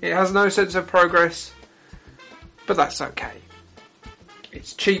 It has no sense of progress, but that's okay.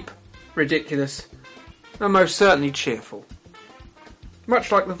 It's cheap, ridiculous, and most certainly cheerful.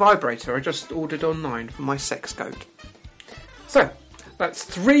 Much like the vibrator I just ordered online for my sex goat. So, that's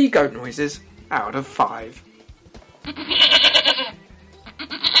 3 goat noises out of 5.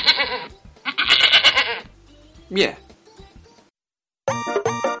 Yeah.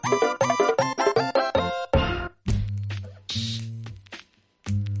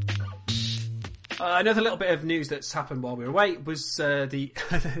 Another little bit of news that's happened while we were away was well,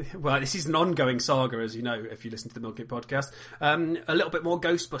 this is an ongoing saga, as you know, if you listen to the Milk It podcast. A little bit more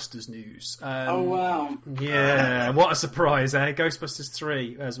Ghostbusters news. Oh, wow. Yeah, what a surprise, eh? Ghostbusters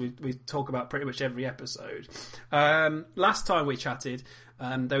 3, as we talk about pretty much every episode. Last time we chatted,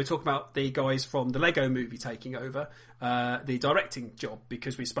 they were talking about the guys from the Lego Movie taking over the directing job,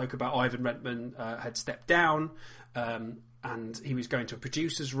 because we spoke about Ivan Reitman had stepped down, and he was going to a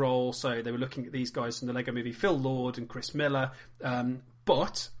producer's role, so they were looking at these guys from the Lego Movie, Phil Lord and Chris Miller,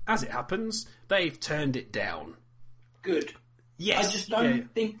 but, as it happens, they've turned it down. Good. Yes. I just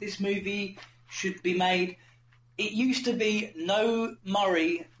don't think this movie should be made. It used to be no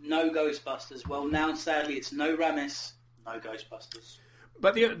Murray, no Ghostbusters. Well, now, sadly, it's no Ramis, no Ghostbusters.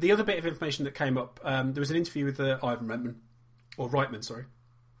 But the other bit of information that came up, there was an interview with Ivan Reitman, sorry.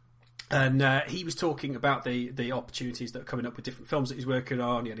 And he was talking about the opportunities that are coming up with different films that he's working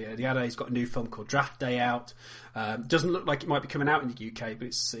on, yada, yada, yada. He's got a new film called Draft Day out. Doesn't look like it might be coming out in the UK, but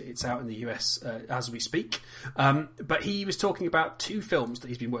it's out in the US as we speak. But he was talking about 2 films that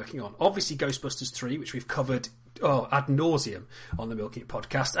he's been working on. Obviously Ghostbusters 3, which we've covered ad nauseum on the Milk It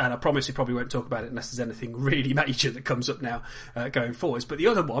podcast, and I promise we probably won't talk about it unless there's anything really major that comes up now going forwards. But the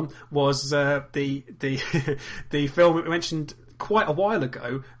other one was the film that we mentioned quite a while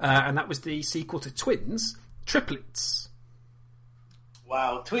ago, and that was the sequel to Twins, Triplets.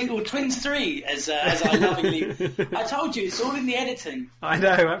 Wow, Twins 3, as I lovingly... I told you, it's all in the editing. I know,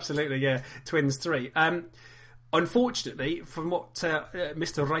 absolutely, yeah. Twins 3. Unfortunately, from what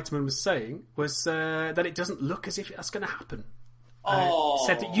Mr. Reitman was saying, was that it doesn't look as if that's going to happen.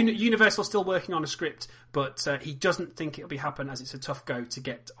 Said that Universal's still working on a script, but he doesn't think it'll be happen, as it's a tough go to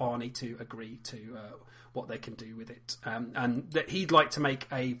get Arnie to agree to what they can do with it, and that he'd like to make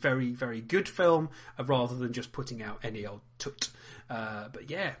a very, very good film rather than just putting out any old tut. But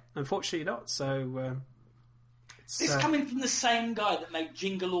yeah, unfortunately not. So it's coming from the same guy that made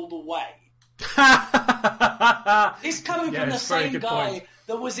Jingle All the Way. It's coming from the same guy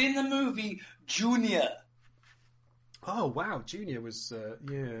that was in the movie Junior. Oh wow, Junior was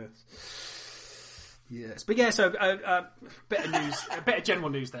yes, but yeah. So bit of news, a bit of general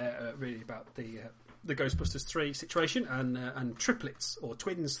news there, really about the Ghostbusters 3 situation and Triplets, or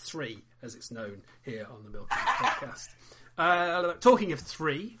Twins 3 as it's known here on the Milk podcast. Talking of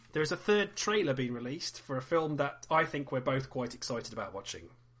 3, there is a third trailer being released for a film that I think we're both quite excited about watching.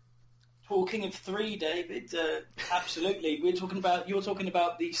 Talking of 3, David, absolutely. You're talking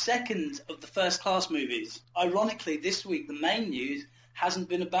about the second of the First Class movies. Ironically, this week the main news hasn't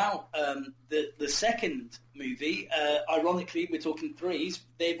been about the second movie. Ironically, we're talking 3s.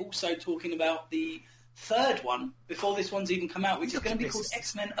 They're also talking about the third one before this one's even come out, which is going to be called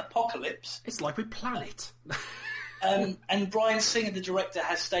X-Men Apocalypse. It's like we plan it. And Bryan Singer, the director,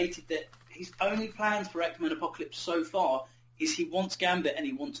 has stated that his only plans for X-Men Apocalypse so far is he wants Gambit and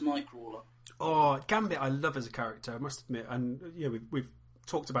he wants Nightcrawler. Oh, Gambit I love as a character, I must admit. And yeah, we've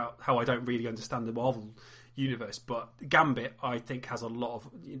talked about how I don't really understand the Marvel universe, but Gambit I think there's a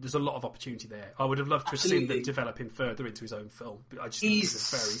lot of opportunity there. I would have loved to have seen them develop him further into his own film, but I just think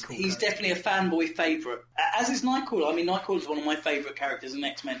he's a very cool He's character. definitely a fanboy favourite, as is Nightcrawler. I mean, Nightcrawler is one of my favourite characters in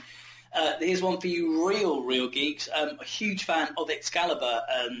X-Men. Here's one for you real geeks. A huge fan of Excalibur,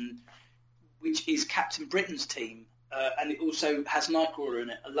 which is Captain Britain's team. And it also has Nightcrawler in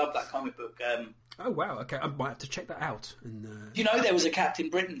it. I love that comic book. Oh wow! Okay, I might have to check that out. And, you know there was a Captain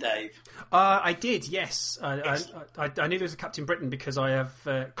Britain, Dave? I did, yes. I knew there was a Captain Britain because I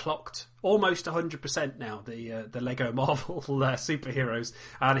have clocked almost 100% now the Lego Marvel superheroes,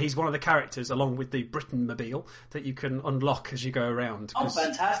 and he's one of the characters along with the Britain-mobile that you can unlock as you go around. Oh,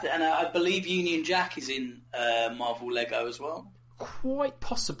 fantastic! And I believe Union Jack is in Marvel Lego as well. Quite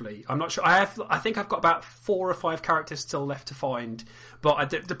possibly. I'm not sure. I think I've got about 4 or 5 characters still left to find. But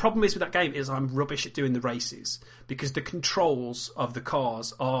the problem is with that game is I'm rubbish at doing the races because the controls of the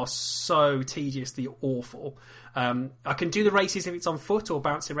cars are so tediously awful. I can do the races if it's on foot or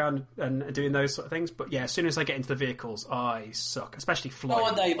bouncing around and doing those sort of things. But yeah, as soon as I get into the vehicles, I suck, especially flying.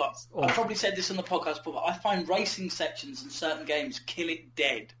 No, Dave, I probably said this on the podcast before, but I find racing sections in certain games kill it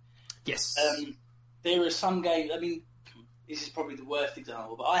dead. Yes. There are some games, I mean, this is probably the worst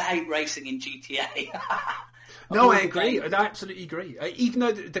example, but I hate racing in GTA. No, I agree. I absolutely agree. Even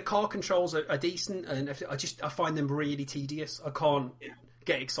though the car controls are decent, and I find them really tedious. I can't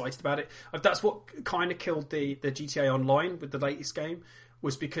get excited about it. That's what kind of killed the GTA Online with the latest game,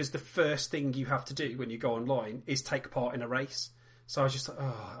 was because the first thing you have to do when you go online is take part in a race. So I was just like,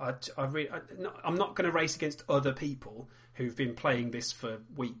 I'm not going to race against other people who've been playing this for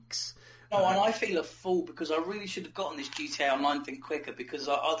weeks. No, and I feel a fool because I really should have gotten this GTA Online thing quicker because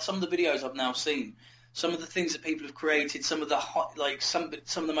some of the videos I've now seen, some of the things that people have created, some of the some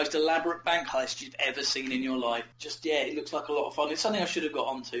of the most elaborate bank heists you've ever seen in your life. Just, it looks like a lot of fun. It's something I should have got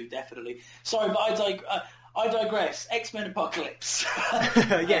onto, definitely. Sorry, but I digress. X-Men Apocalypse.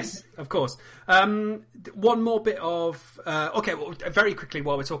 Yes, of course. One more bit of... very quickly,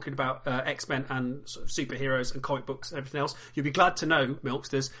 while we're talking about X-Men and sort of superheroes and comic books and everything else, you'll be glad to know,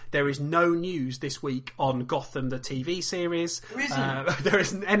 Milksters, there is no news this week on Gotham, the TV series. There isn't. There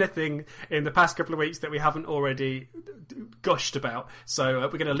isn't anything in the past couple of weeks that we haven't already gushed about. So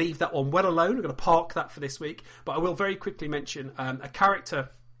we're going to leave that one well alone. We're going to park that for this week. But I will very quickly mention a character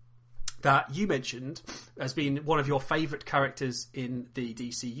that you mentioned as being one of your favourite characters in the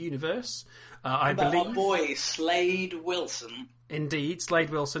DC universe. I believe our boy Slade Wilson. Indeed,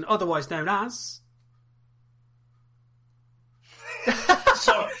 Slade Wilson, otherwise known as...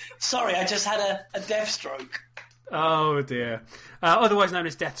 Sorry, I just had a death stroke. Oh dear. Otherwise known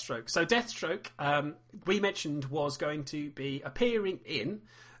as Deathstroke. So Deathstroke, we mentioned, was going to be appearing in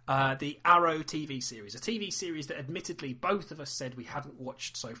the Arrow TV series, a TV series that admittedly both of us said we hadn't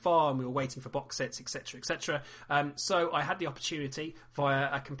watched so far and we were waiting for box sets, etc, etc. So I had the opportunity via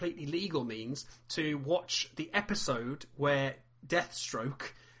a completely legal means to watch the episode where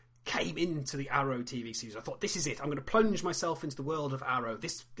Deathstroke came into the Arrow TV series. I thought, this is it. I'm going to plunge myself into the world of Arrow,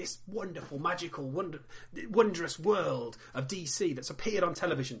 this wonderful, magical, wondrous world of DC that's appeared on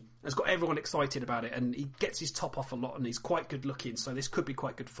television. Has got everyone excited about it, and he gets his top off a lot, and he's quite good looking, so this could be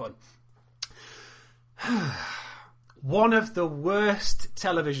quite good fun. One of the worst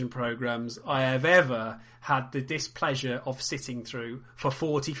television programmes I have ever had the displeasure of sitting through for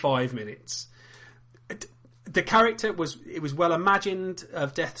 45 minutes. The character was well imagined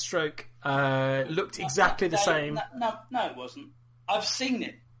of Deathstroke, looked exactly the same. No, it wasn't. I've seen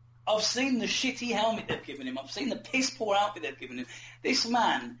it. I've seen the shitty helmet they've given him. I've seen the piss poor outfit they've given him. This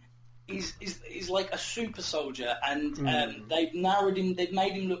man is like a super soldier, and they've narrowed him. They've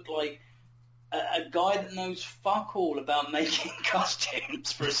made him look like a guy that knows fuck all about making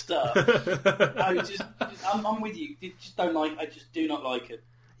costumes for a start. I'm with you. I just do not like it.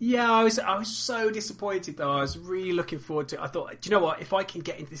 Yeah, I was so disappointed though. I was really looking forward to it. I thought, do you know what? If I can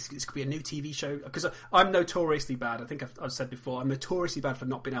get into this could be a new TV show. Because I'm notoriously bad. I think I've said before, I'm notoriously bad for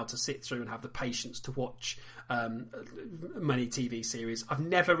not being able to sit through and have the patience to watch many TV series. I've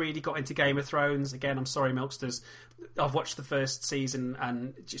never really got into Game of Thrones. Again, I'm sorry, Milksters. I've watched the first season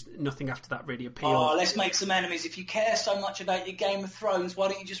and just nothing after that really appealed. Oh, let's make some enemies. If you care so much about your Game of Thrones, why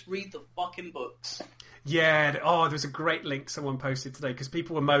don't you just read the fucking books? Yeah, there was a great link someone posted today because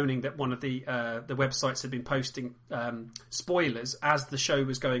people were moaning that one of the websites had been posting spoilers as the show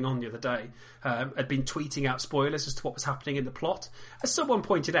was going on the other day, had been tweeting out spoilers as to what was happening in the plot. As someone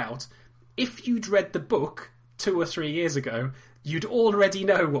pointed out, if you'd read the book 2 or 3 years ago, you'd already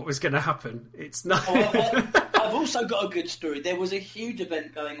know what was going to happen. It's not... I've also got a good story. There was a huge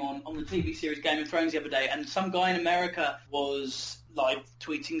event going on the TV series Game of Thrones the other day, and some guy in America was live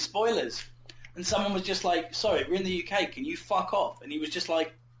tweeting spoilers. And someone was just like, sorry, we're in the UK, can you fuck off? And he was just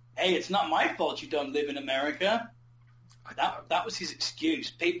like, hey, it's not my fault you don't live in America. That was his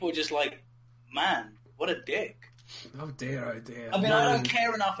excuse. People were just like, man, what a dick. Oh dear. I mean, I don't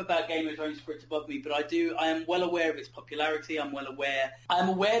care enough about Game of Thrones for it to bother me, but I am well aware of its popularity. I'm aware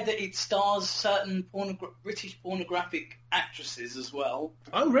that it stars certain British pornographic actresses as well.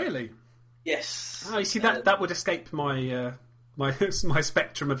 Oh, really? Yes. Oh, you see, that would escape my... my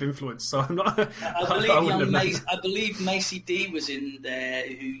spectrum of influence, so I'm not. I believe Macy D was in there.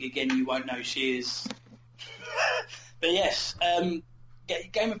 Who again you won't know she is. But yes,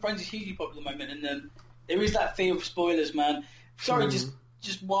 Game of Thrones is hugely popular at the moment, and there is that fear of spoilers, man. Sorry,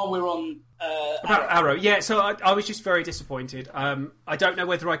 just while we're on about Arrow, yeah. So I was just very disappointed. I don't know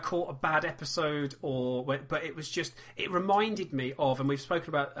whether I caught a bad episode but it was just it reminded me of, and we've spoken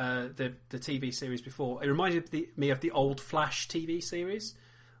about the TV series before. It reminded me of the old Flash TV series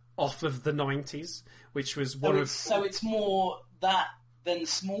off of the 90s, which was So it's more that than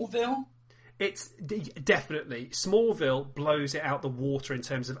Smallville. It's definitely Smallville blows it out the water in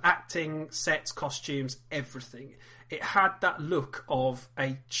terms of acting, sets, costumes, everything. It had that look of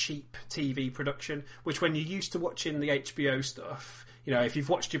a cheap TV production, which when you're used to watching the HBO stuff, you know, if you've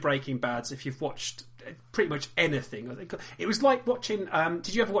watched your Breaking Bads, if you've watched pretty much anything, I think it was like watching.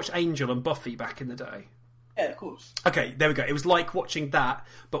 Did you ever watch Angel and Buffy back in the day? Yeah, of course. Okay, there we go. It was like watching that,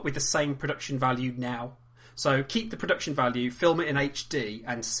 but with the same production value now. So keep the production value, film it in HD,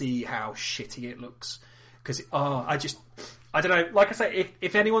 and see how shitty it looks. Because I don't know. Like I say,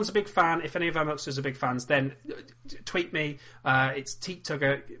 if anyone's a big fan, if any of our milksters are big fans, then tweet me. It's Teat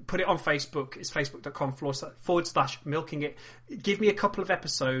Tugger. Put it on Facebook. It's facebook.com/milking it. Give me a couple of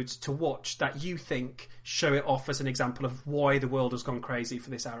episodes to watch that you think show it off as an example of why the world has gone crazy for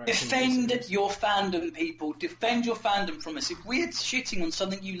this Arrow. Defend your fandom, people. Defend your fandom from us. If we're shitting on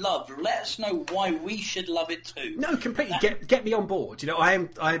something you love, let us know why we should love it too. No, completely. Get me on board. You know, I'm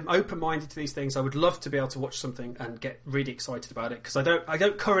open-minded to these things. I would love to be able to watch something and get really excited about it, because I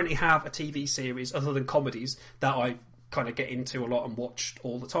don't currently have a TV series other than comedies that I kind of get into a lot and watch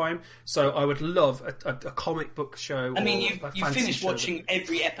all the time. So I would love a comic book show. I mean, you've finished watching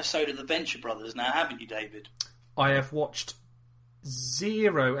every episode of the Venture Brothers now, haven't you, David? I have watched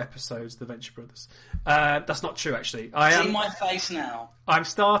 0 episodes of the Venture Brothers. That's not true, actually. See my face now. I'm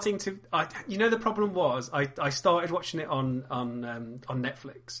starting to. You know, the problem was I started watching it on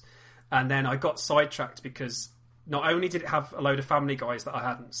Netflix, and then I got sidetracked because not only did it have a load of Family Guys that I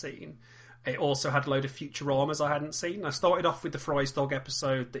hadn't seen, it also had a load of Futuramas I hadn't seen. I started off with the Fry's Dog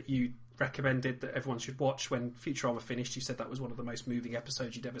episode that you recommended that everyone should watch. When Futurama finished, you said that was one of the most moving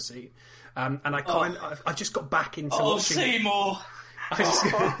episodes you'd ever seen. And I just got back into watching. Seymour! I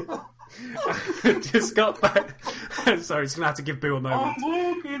just got back. Sorry, just going to have to give Boo a moment.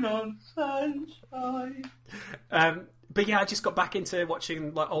 I'm walking on sunshine. But yeah, I just got back into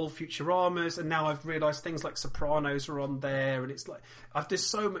watching like old Futuramas, and now I've realised things like Sopranos are on there, and it's like there's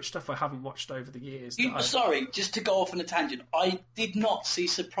so much stuff I haven't watched over the years. Sorry, just to go off on a tangent, I did not see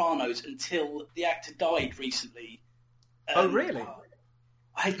Sopranos until the actor died recently. Oh, really?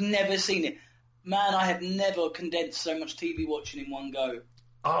 I've never seen it. Man, I have never condensed so much TV watching in one go.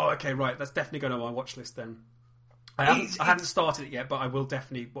 Oh, okay, right. That's definitely going on my watch list then. I haven't started it yet, but I will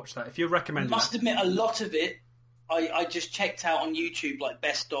definitely watch that. If you're recommending, must admit, a lot of it I just checked out on YouTube, like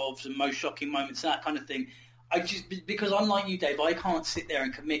best ofs and most shocking moments and that kind of thing. Because I'm like you, Dave, I can't sit there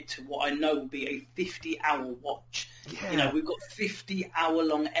and commit to what I know will be a 50-hour watch. Yeah. You know, we've got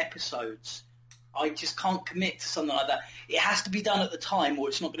 50-hour-long episodes. I just can't commit to something like that. It has to be done at the time, or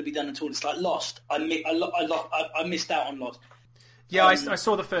it's not going to be done at all. It's like Lost. I missed out on Lost. Yeah, I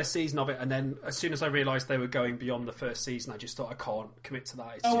saw the first season of it, and then as soon as I realised they were going beyond the first season, I just thought I can't commit to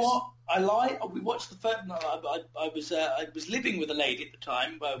that. What? I lie. We watched the first. No, I was living with a lady at the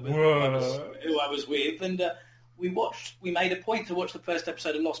time who I was with, and we made a point to watch the first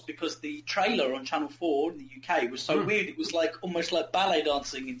episode of Lost because the trailer on Channel 4 in the UK was so weird. It was like almost like ballet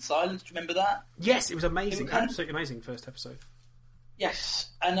dancing in silence. Do you remember that? Yes, it was amazing. Absolutely amazing first episode. Yes,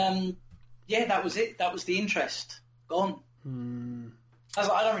 and that was it. That was the interest gone. I was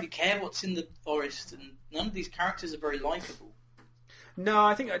like, I don't really care what's in the forest, and none of these characters are very likeable. No,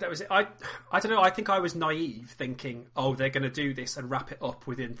 I think that was it. I don't know. I think I was naive, thinking, oh, they're going to do this and wrap it up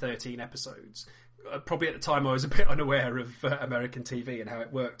within 13 episodes. Probably at the time I was a bit unaware of American TV and how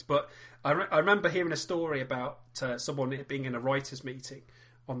it worked. But I remember hearing a story about someone being in a writers' meeting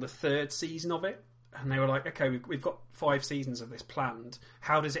on the 3rd season of it. And they were like, okay, we've got 5 seasons of this planned.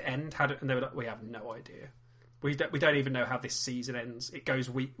 How does it end? And they were like, we have no idea. We don't even know how this season ends. It goes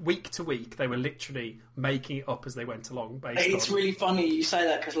week to week. They were literally making it up as they went along. It's really funny you say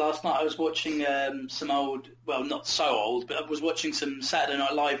that, because last night I was watching some old, well, not so old, but I was watching some Saturday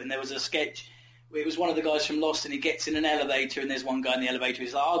Night Live, and there was a sketch. It was one of the guys from Lost, and he gets in an elevator, and there's one guy in the elevator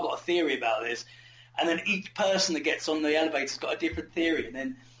who's like, I've got a theory about this. And then each person that gets on the elevator's got a different theory. And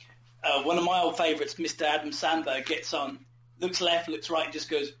then one of my old favourites, Mr. Adam Sandberg, gets on, looks left, looks right, and just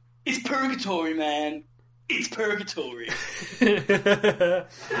goes, it's purgatory, man. It's purgatory.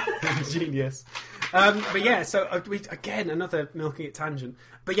 Genius. But yeah, so again, another milking it tangent.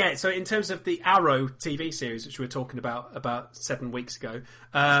 But yeah, so in terms of the Arrow TV series, which we were talking about 7 weeks ago,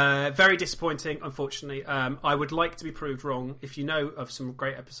 very disappointing, unfortunately. I would like to be proved wrong. If you know of some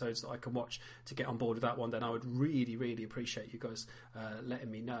great episodes that I can watch to get on board with that one, then I would really, really appreciate you guys letting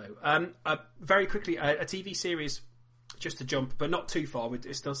me know. Very quickly, a TV series, just to jump, but not too far.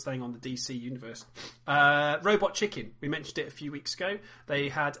 It's still staying on the DC universe. Robot Chicken. We mentioned it a few weeks ago. They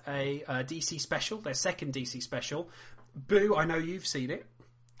had a DC special, their second DC special. Boo, I know you've seen it.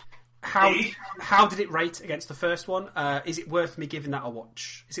 How did it rate against the first one? Is it worth me giving that a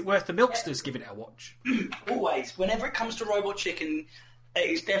watch? Is it worth the Milksters giving it a watch? Always. Whenever it comes to Robot Chicken,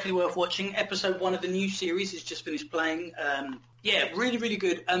 it's definitely worth watching. Episode 1 of the new series has just finished playing. Yeah, really, really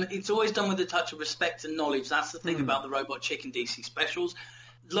good. It's always done with a touch of respect and knowledge. That's the thing about the Robot Chicken DC specials.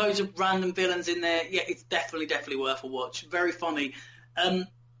 Loads of random villains in there. Yeah, it's definitely worth a watch. Very funny.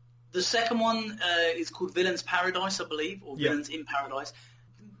 The second one is called Villains Paradise, I believe, or Villains in Paradise.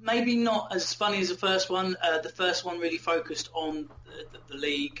 Maybe not as funny as the first one. The first one really focused on the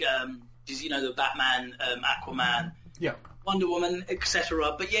League, the Batman, Aquaman, Yeah. Wonder Woman,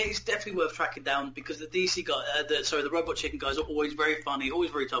 etc. But yeah, it's definitely worth tracking down because the DC guy, the Robot Chicken guys are always very funny,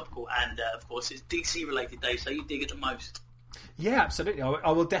 always very topical, and of course it's DC related, Dave, so you dig it the most. Yeah, absolutely.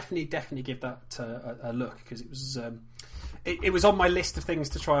 I will definitely give that a look because it was. It was on my list of things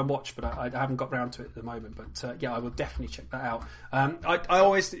to try and watch, but I haven't got round to it at the moment. But yeah, I will definitely check that out. I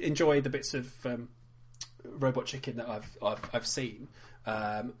always enjoy the bits of Robot Chicken that I've seen,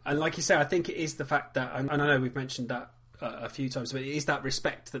 and like you say, I think it is the fact that, and I know we've mentioned that a few times, but it is that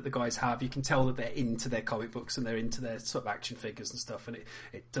respect that the guys have. You can tell that they're into their comic books and they're into their sort of action figures and stuff, and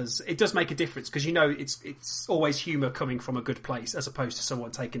it does make a difference because you know it's always humour coming from a good place as opposed to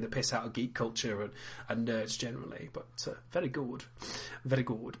someone taking the piss out of geek culture and nerds generally. But very good.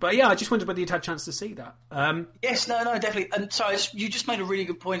 But yeah, I just wondered whether you'd had a chance to see that. Yes, no, definitely. And sorry, you just made a really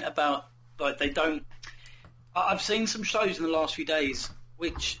good point about like they don't. I've seen some shows in the last few days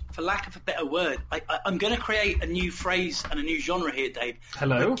which, for lack of a better word, I'm going to create a new phrase and a new genre here, Dave.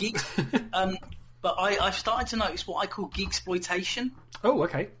 Hello. But I've started to notice what I call geeksploitation. Oh,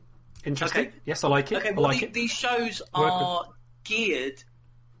 okay. Interesting. Okay. Yes, I like it. Okay, well, these shows are geared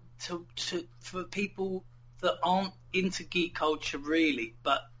for people that aren't into geek culture really,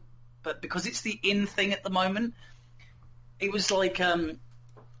 but because it's the in thing at the moment, it was like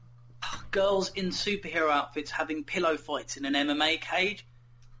girls in superhero outfits having pillow fights in an MMA cage.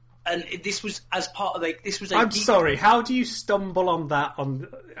 And this was as part of I'm sorry. How do you stumble on that?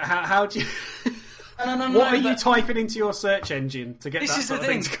 How do you? No, what are you typing into your search engine to get that sort of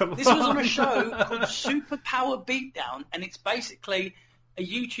thing to come up? This was on a show called Superpower Beatdown, and it's basically a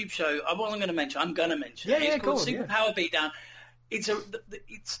YouTube show. I'm going to mention. Yeah, it's called Superpower Beatdown.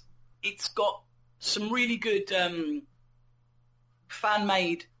 It's got some really good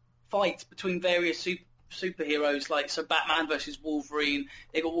fan-made fights between various superheroes, like so Batman versus Wolverine,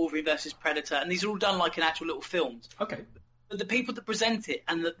 they got Wolverine versus Predator, and these are all done like in actual little films. Okay. But the people that present it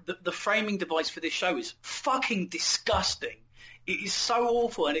and the framing device for this show is fucking disgusting. It is so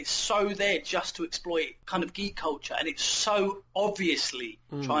awful, and it's so there just to exploit kind of geek culture, and it's so obviously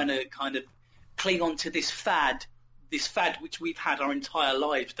trying to kind of cling on to this fad which we've had our entire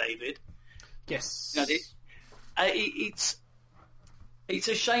lives, David. Yes. You know, it's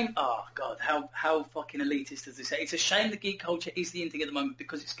a shame. Oh God, how fucking elitist does this say? It's a shame that geek culture is the in thing at the moment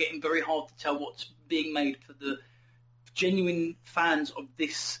because it's getting very hard to tell what's being made for the genuine fans of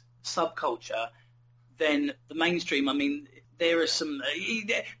this subculture than the mainstream. I mean, there are some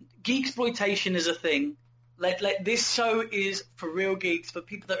geeksploitation is a thing. This show is for real geeks, for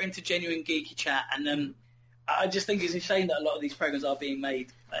people that are into genuine geeky chat, and I just think it's a shame that a lot of these programs are being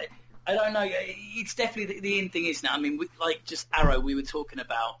made. I don't know. It's definitely the in thing is now. I mean, with like just Arrow we were talking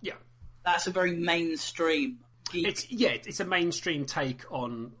about. Yeah, that's a very mainstream geek. It's a mainstream take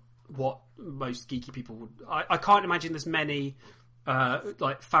on what most geeky people would. I can't imagine there's many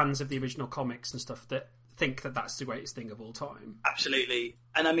like fans of the original comics and stuff that think that that's the greatest thing of all time. Absolutely,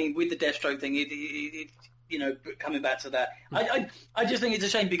 and I mean with the Deathstroke thing, it you know, coming back to that, I just think it's a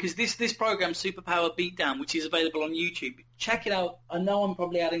shame because this program, Superpower Beatdown, which is available on YouTube, check it out. I know I'm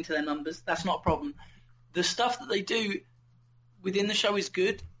probably adding to their numbers. That's not a problem. The stuff that they do within the show is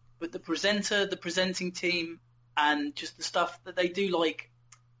good, but the presenter, the presenting team, and just the stuff that they do, like,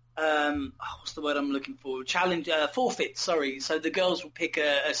 what's the word I'm looking for? Forfeit, sorry. So the girls will pick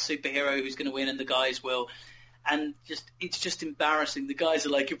a superhero who's going to win, and the guys will. And it's just embarrassing. The guys are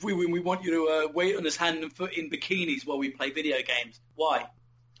like, if we win, we want you to wait on us hand and foot in bikinis while we play video games. Why?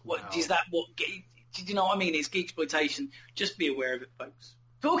 What is that? What? Do you know what I mean? It's geeksploitation. Just be aware of it, folks.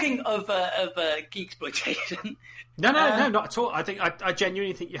 Talking of geeksploitation. No, not at all. I think I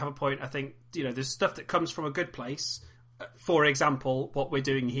genuinely think you have a point. I think there's stuff that comes from a good place. For example, what we're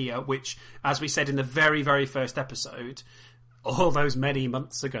doing here, which, as we said in the very, very first episode, all those many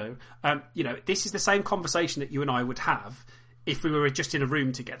months ago, this is the same conversation that you and I would have if we were just in a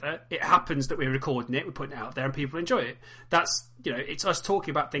room together. It happens that we're recording it, we're putting it out there, and people enjoy it. That's, it's us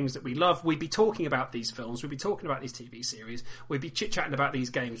talking about things that we love. We'd be talking about these films, we'd be talking about these TV series, we'd be chit-chatting about these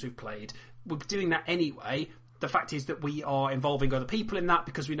games we've played. We're doing that anyway. The fact is that we are involving other people in that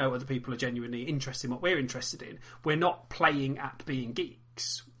because we know other people are genuinely interested in what we're interested in. We're not playing at being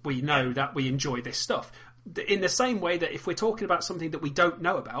geeks. We know that we enjoy this stuff. In the same way that if we're talking about something that we don't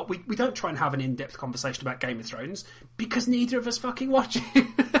know about, we don't try and have an in-depth conversation about Game of Thrones because neither of us fucking watch it.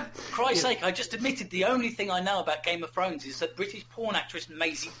 Christ's sake, I just admitted the only thing I know about Game of Thrones is that British porn actress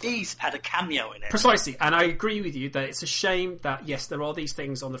Maisie Dees had a cameo in it. Precisely, and I agree with you that it's a shame that, yes, there are these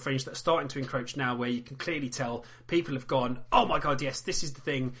things on the fringe that are starting to encroach now where you can clearly tell people have gone, oh my god, yes, this is the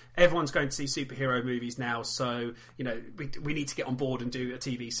thing, everyone's going to see superhero movies now, so, we need to get on board and do a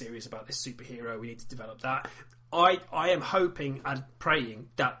TV series about this superhero, we need to develop that. I am hoping and praying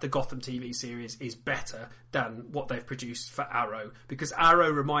that the Gotham TV series is better than what they've produced for Arrow, because Arrow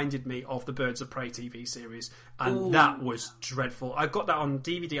reminded me of the Birds of Prey TV series, and that was dreadful. I got that on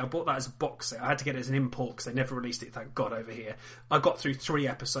DVD. I bought that as a box set. I had to get it as an import because they never released it, thank God, over here. I got through 3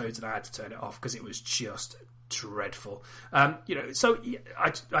 episodes and I had to turn it off because it was just dreadful. So I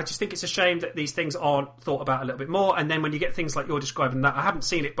just think it's a shame that these things aren't thought about a little bit more, and then when you get things like you're describing that, I haven't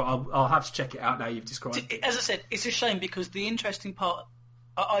seen it, but I'll have to check it out now you've described it. As I said, it's a shame because the interesting part,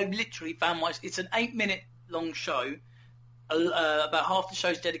 I literally found it's an 8-minute long show, about half the show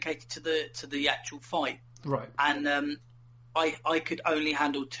is dedicated to the actual fight, right? And I could only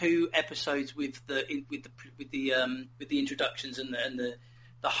handle 2 episodes with the introductions and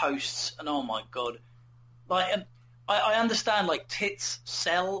the hosts, and oh my god. Like, I understand, like, tits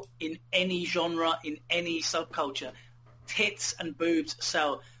sell in any genre, in any subculture. Tits and boobs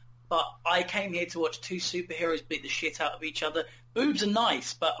sell. But I came here to watch 2 superheroes beat the shit out of each other. Boobs are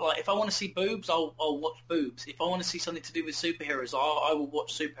nice, but, like, if I want to see boobs, I'll watch boobs. If I want to see something to do with superheroes, I will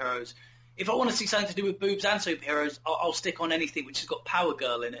watch superheroes. If I want to see something to do with boobs and superheroes, I'll stick on anything which has got Power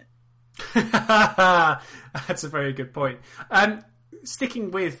Girl in it. That's a very good point.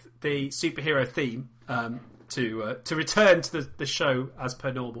 Sticking with the superhero theme, to return to the show as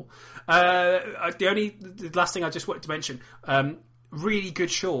per normal. The last thing I just wanted to mention, really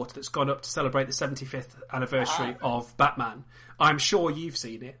good short that's gone up to celebrate the 75th anniversary of Batman. I'm sure you've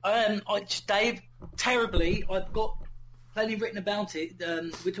seen it. Dave, terribly. I've got plenty written about it.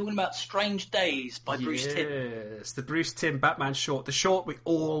 We're talking about Strange Days by Bruce Timm. Yes, the Bruce Timm Batman short. The short we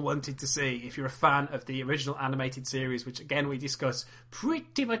all wanted to see. If you're a fan of the original animated series, which again we discuss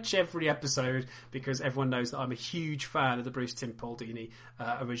pretty much every episode because everyone knows that I'm a huge fan of the Bruce Timm Paul Dini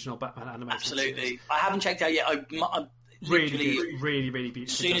original Batman animated series. Absolutely. I haven't checked out yet. I'm really good. Really beautiful.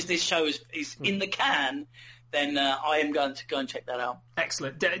 As soon as this show is in the can, then I am going to go and check that out.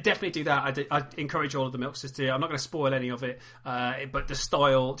 Excellent. Definitely do that. I encourage all of the Milksters to. I'm not going to spoil any of it, but the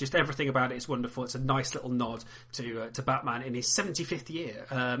style, just everything about it is wonderful. It's a nice little nod to Batman in his 75th year.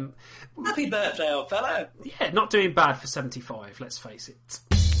 Happy birthday, old fellow. Yeah, not doing bad for 75, let's face it.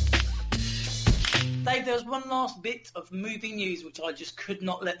 Dave, there was one last bit of movie news which I just could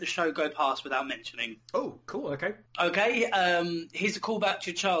not let the show go past without mentioning. Oh, cool, okay. Okay, here's a callback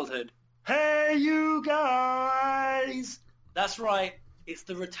to your childhood. Hey, you guys! That's right, it's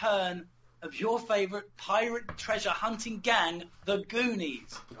the return of your favourite pirate treasure hunting gang, the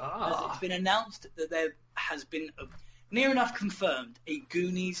Goonies. It's been announced that there has been, near enough confirmed, a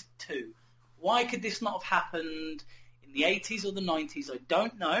Goonies 2. Why could this not have happened in the 80s or the 90s? I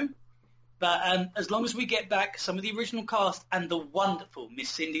don't know. But as long as we get back some of the original cast and the wonderful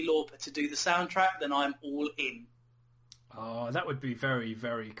Miss Cyndi Lauper to do the soundtrack, then I'm all in. Oh, that would be very,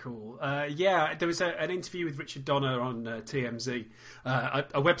 very cool. Yeah, there was an interview with Richard Donner on TMZ,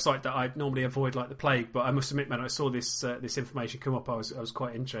 a website that I normally avoid like the plague, but I must admit, man, I saw this information come up, I was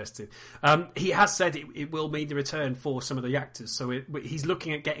quite interested. He has said it will mean the return for some of the actors, so he's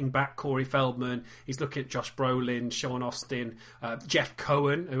looking at getting back Corey Feldman, he's looking at Josh Brolin, Sean Austin, Jeff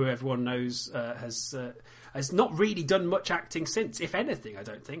Cohen, who everyone knows has not really done much acting since, if anything, I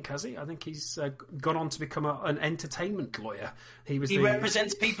don't think, has he? I think he's gone on to become an entertainment lawyer. He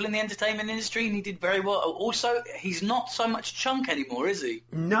represents people in the entertainment industry, and he did very well. Also, he's not so much chunk anymore, is he?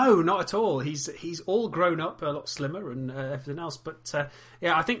 No, not at all. He's all grown up, a lot slimmer and everything else. But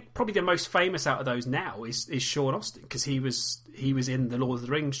yeah, I think probably the most famous out of those now is Sean Austin, because he was in the Lord of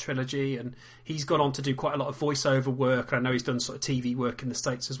the Rings trilogy, and he's gone on to do quite a lot of voiceover work. I know he's done sort of TV work in the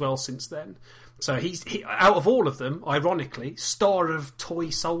States as well since then. So he's out of all of them, ironically, star of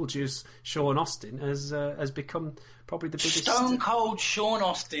Toy Soldiers, Sean Austin has become probably the biggest. Stone Cold Sean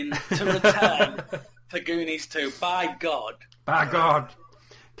Austin to return for Goonies 2. By God. By God.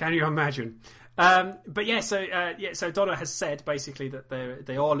 Can you imagine? But yeah, so Donner has said basically that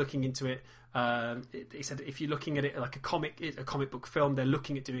they are looking into it. He said if you're looking at it like a comic book film, they're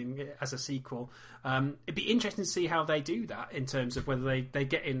looking at doing it as a sequel. It'd be interesting to see how they do that in terms of whether they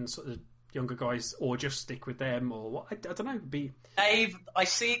get in sort of younger guys or just stick with them or what. I don't know. Dave, I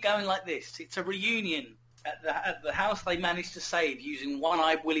see it going like this. It's a reunion at the house they managed to save using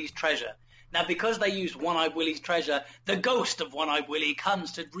One-Eyed Willie's treasure. Now, because they used One-Eyed Willie's treasure, the ghost of One-Eyed Willie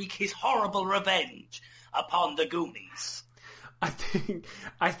comes to wreak his horrible revenge upon the Goonies.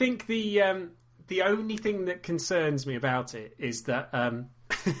 I think the only thing that concerns me about it is that, and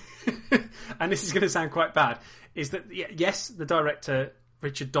this is going to sound quite bad, is that yes, the director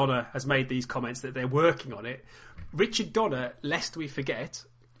Richard Donner has made these comments that they're working on it. Richard Donner, lest we forget,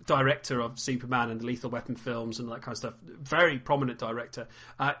 director of Superman and the Lethal Weapon films and that kind of stuff, very prominent director,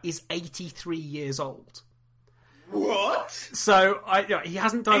 is 83 years old. What? So he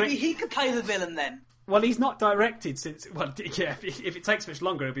hasn't directed. Maybe he could play the villain then. Well, he's not directed since. Well, yeah. If it takes much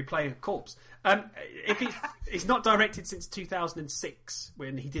longer, he'll be playing a corpse. If he's not directed since 2006,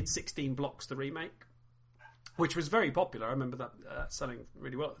 when he did 16 Blocks, the remake, which was very popular. I remember that selling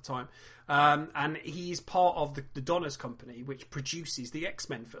really well at the time. And he's part of the Donner's company, which produces the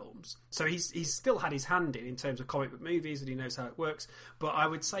X-Men films. So he's still had his hand in terms of comic book movies, and he knows how it works. But I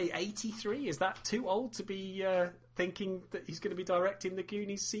would say 83, is that too old to be thinking that he's going to be directing the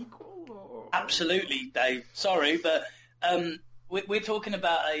Goonies sequel? Or... Absolutely, Dave. Sorry, but we're talking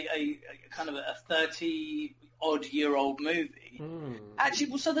about a kind of a 30-odd-year-old movie. Actually,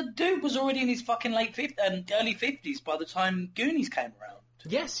 well, so the dude was already in his fucking early 50s by the time Goonies came around.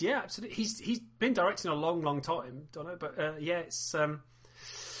 Yes, yeah, absolutely. He's been directing a long, long time, don't know, but yeah, it's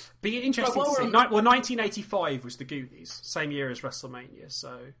be interesting to see. 1985 was the Goonies, same year as WrestleMania,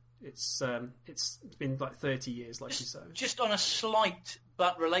 so it's been like 30 years, like you say. Just on a slight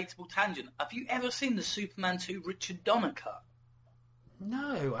but relatable tangent, have you ever seen the Superman 2 Richard Donner cut?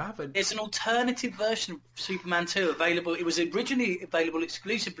 No, I haven't. It's an alternative version of Superman 2 available. It was originally available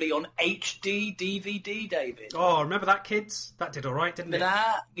exclusively on HD DVD, David. Oh, remember that, kids? That did all right, didn't it?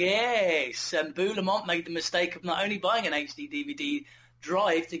 Yes. And Boo Lamont made the mistake of not only buying an HD DVD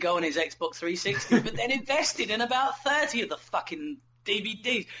drive to go on his Xbox 360, but then invested in about 30 of the fucking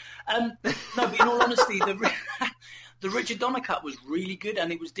DVDs. No, but in all honesty, the Richard Donner cut was really good,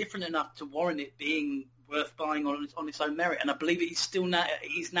 and it was different enough to warrant it being worth buying on its own merit, and I believe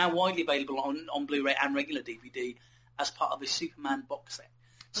it's now widely available on Blu-ray and regular DVD as part of a Superman box set.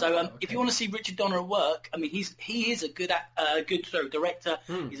 So if you want to see Richard Donner at work, I mean, he is a good director.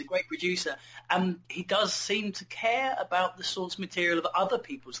 He's a great producer, and he does seem to care about the source material of other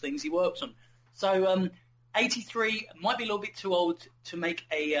people's things he works on. So 83 might be a little bit too old to make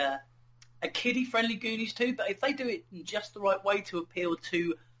a kiddie-friendly Goonies 2, but if they do it in just the right way to appeal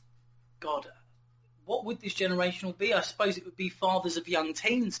to, God, what would this generational be? I suppose it would be fathers of young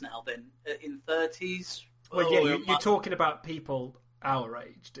teens now then, in 30s. Well, yeah, you're talking about our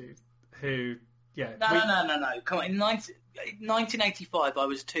age, dude, who, yeah. No. Come on, in 1985, I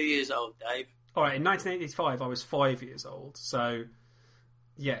was 2 years old, Dave. All right, in 1985, I was 5 years old. So,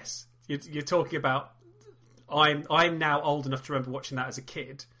 yes, you're talking about. I'm now old enough to remember watching that as a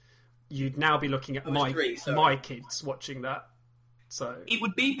kid. You'd now be looking at my kids watching that. So it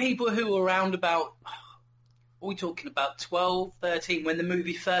would be people who were around about. What are we talking about? 12, 13, when the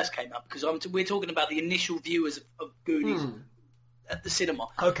movie first came out, because we're talking about the initial viewers of Goonies at the cinema.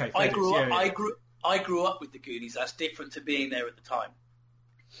 Okay, I grew up with the Goonies. That's different to being there at the time.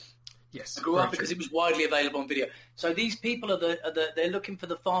 Yes, I grew up because it was widely available on video. So these people they're looking for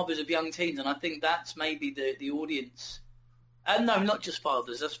the fathers of young teens, and I think that's maybe the audience. And no, not just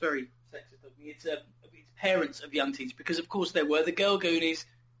fathers. That's very sexist of me. It's parents of young teens, because of course there were the girl Goonies.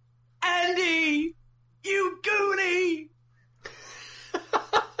 Andy, you Goonie!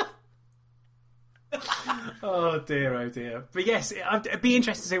 Oh dear. But yes, it'd be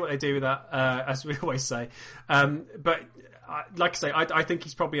interesting to see what they do with that, as we always say. But like I say, I think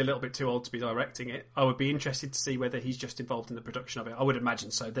he's probably a little bit too old to be directing it. I would be interested to see whether he's just involved in the production of it. I would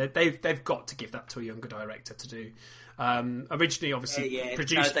imagine so. They've got to give that to a younger director to do. Originally, obviously,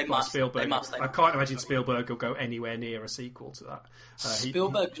 produced by Spielberg. I can't imagine Spielberg will go anywhere near a sequel to that.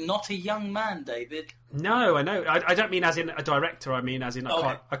 Spielberg's not a young man, David. No, I know. I don't mean as in a director. I mean as in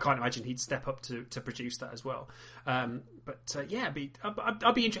Okay. I can't imagine he'd step up to produce that as well. Yeah,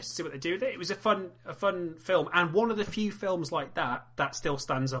 I'd be interested to see what they do with it. It was a fun film, and one of the few films like that still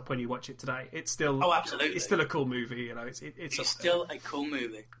stands up when you watch it today. It's still absolutely. It's still a cool movie. You know, it's still a cool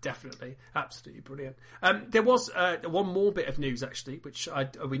movie. Definitely, absolutely brilliant. There was one more bit of news actually, which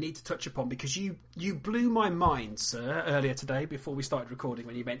we need to touch upon, because you blew my mind, sir, earlier today before we started recording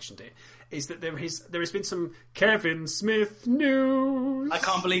when you mentioned it. Is that there has been some Kevin Smith news? I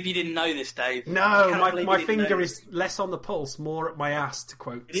can't believe you didn't know this, Dave. No, my finger is less on the pulse, more at my ass, to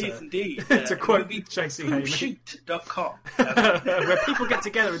quote. It is indeed. To quote Chasing Hamish. Shoot.com. Where people get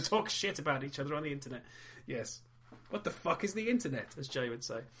together and talk shit about each other on the internet. Yes. What the fuck is the internet, as Jay would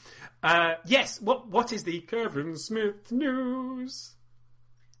say? Yes, what is the Kevin Smith news?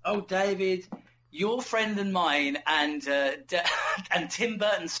 Oh, David, your friend and mine and Tim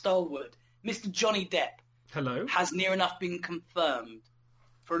Burton's stalwart, Mr. Johnny Depp, hello, has near enough been confirmed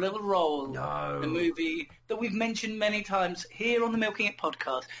for a little role in a movie that we've mentioned many times here on the Milking It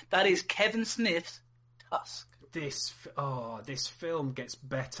podcast. That is Kevin Smith's Tusk. This film gets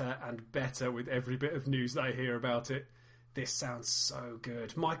better and better with every bit of news that I hear about it. This sounds so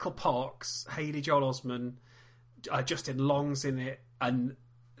good. Michael Parks, Haley Joel Osment, Justin Long's in it, and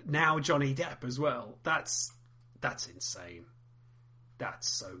now Johnny Depp as well. That's That's insane. That's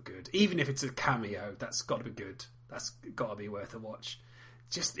so good. Even if it's a cameo, that's got to be good. That's got to be worth a watch.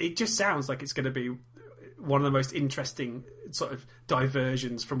 It just sounds like it's going to be one of the most interesting sort of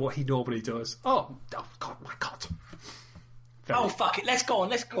diversions from what he normally does. Oh God, my God. Oh, fuck it. Let's go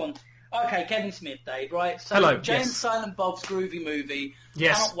on. Okay, Kevin Smith, Dave, right? So, Hello, Jay and yes. Silent Bob's Groovy Movie.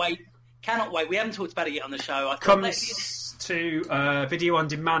 Yes. Cannot wait. We haven't talked about it yet on the show. Comes to video on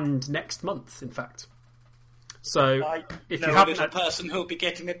demand next month, in fact. So, if you haven't... a person who'll be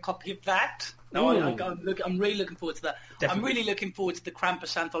getting a copy of that. No, I'm really looking forward to that. Definitely. I'm really looking forward to the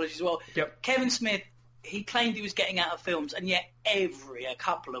Krampus anthology as well. Yep. Kevin Smith, he claimed he was getting out of films, and yet a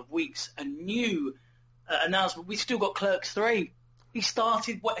couple of weeks, a new announcement. We've still got Clerks 3. He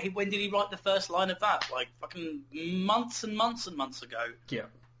started, when did he write the first line of that? Like, fucking months and months and months ago. Yeah.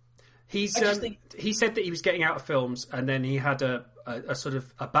 He said that he was getting out of films, and then he had a sort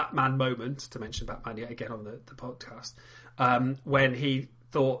of a Batman moment, to mention Batman yet again on the podcast, when he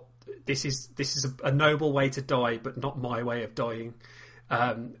thought, this is a noble way to die, but not my way of dying,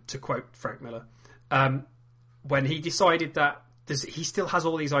 to quote Frank Miller. When he decided that he still has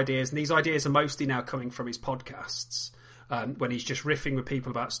all these ideas, and these ideas are mostly now coming from his podcasts, when he's just riffing with people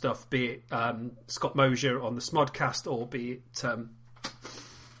about stuff, be it Scott Mosier on the Smodcast, or be it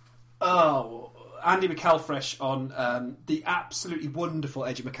Andy McElfresh on the absolutely wonderful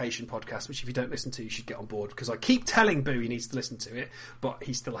Edumacation podcast, which if you don't listen to, you should get on board, because I keep telling Boo he needs to listen to it, but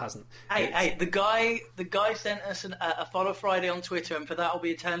he still hasn't. Hey, the guy sent us a follow Friday on Twitter, and for that I'll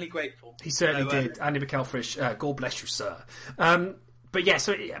be eternally grateful. He certainly did. Andy McElfresh, God bless you, sir. But yeah,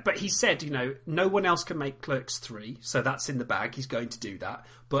 but he said, no one else can make Clerks 3, so that's in the bag. He's going to do that.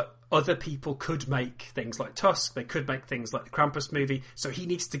 But other people could make things like Tusk. They could make things like the Krampus movie. So he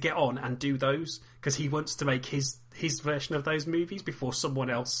needs to get on and do those, because he wants to make his version of those movies before someone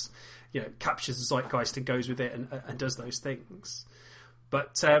else, captures the zeitgeist and goes with it and does those things.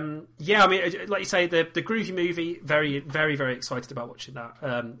 But yeah, I mean, like you say, the Groovy movie, very, very, very excited about watching that.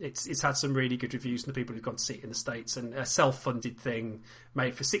 It's had some really good reviews from the people who've gone to see it in the States, and a self-funded thing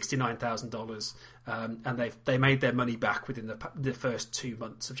made for $69,000, and they made their money back within the first 2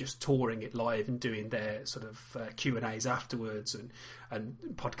 months of just touring it live and doing their sort of Q&As afterwards and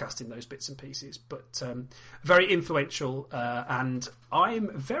podcasting those bits and pieces. But very influential, and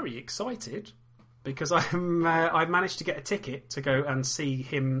I'm very excited, because I've managed to get a ticket to go and see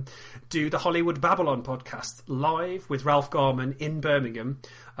him do the Hollywood Babylon podcast live with Ralph Garman in Birmingham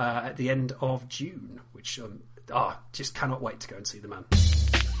at the end of June, which just cannot wait to go and see the man.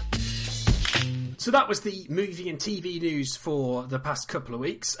 So that was the movie and TV news for the past couple of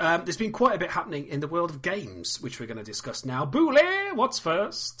weeks. There's been quite a bit happening in the world of games, which we're going to discuss now. Booley, what's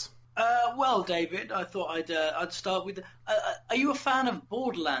first? Well, David, I thought I'd start with. Are you a fan of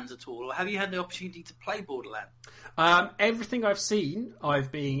Borderlands at all, or have you had the opportunity to play Borderlands? Everything I've seen,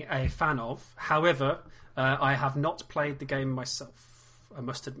 I've been a fan of. However, I have not played the game myself, I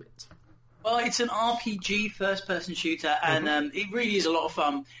must admit. Well, it's an RPG first-person shooter, and it really is a lot of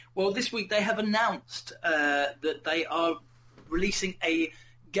fun. Well, this week they have announced that they are releasing a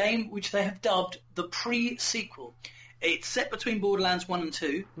game which they have dubbed the pre-sequel. It's set between Borderlands 1 and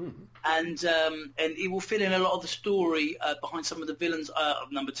 2, and it will fill in a lot of the story behind some of the villains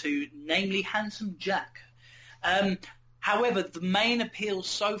of number 2, namely Handsome Jack. However, the main appeal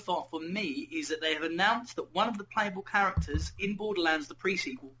so far for me is that they have announced that one of the playable characters in Borderlands, the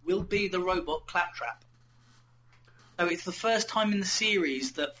pre-sequel, will be the robot Claptrap. So it's the first time in the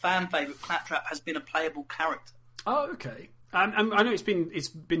series that fan favourite Claptrap has been a playable character. Oh, okay. I know it's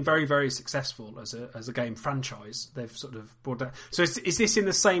been very, very successful as a game franchise. They've sort of brought that. So is this in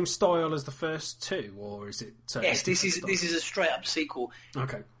the same style as the first two, or is it? Yes, this is a straight up sequel.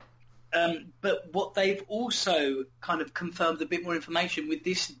 Okay. But what they've also kind of confirmed a bit more information with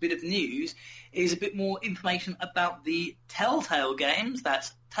this bit of news is a bit more information about the Telltale games.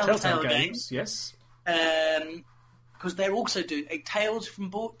 That's Telltale Games. Yes. Because they're also doing a Tales from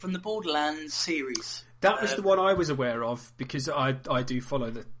the Borderlands series. That was the one I was aware of, because I do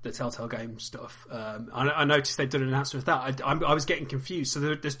follow the Telltale Game stuff. I noticed they'd done an announcement of that. I was getting confused. So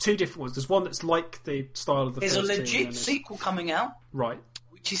there's two different ones. There's one that's like the style of the first two. There's a legit sequel coming out. Right.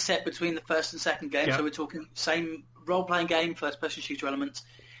 Which is set between the first and second game. Yeah. So we're talking same role-playing game, first-person shooter elements.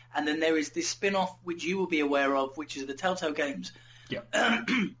 And then there is this spin-off, which you will be aware of, which is the Telltale Games. Yeah.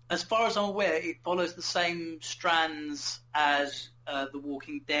 As far as I'm aware, it follows the same strands as The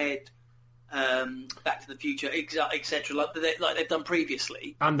Walking Dead Back to the Future, etc., like they've done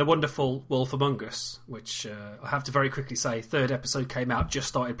previously. And the wonderful Wolf Among Us, which I have to very quickly say, third episode came out, just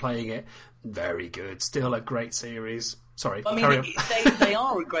started playing it. Very good. Still a great series. Sorry, I carry on. mean, they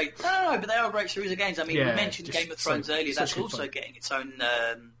are a great... No, but they are a great series of games. I mean, we mentioned Game of Thrones earlier. That's also fun. Getting its own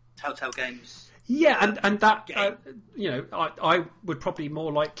Telltale Games. Yeah, and that, I would probably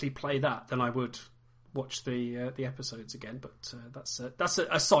more likely play that than I would watch the episodes again, but that's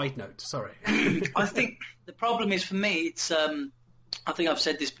a side note. Sorry. I think the problem is for me. It's I think I've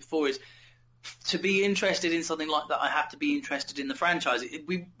said this before. Is to be interested in something like that, I have to be interested in the franchise.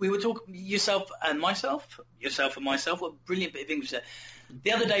 We were talking yourself and myself. What a brilliant bit of English there.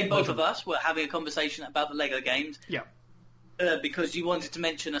 The other day, both of us were having a conversation about the Lego games. Yeah. Because you wanted to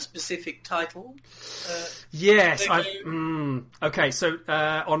mention a specific title. Yes. Okay, so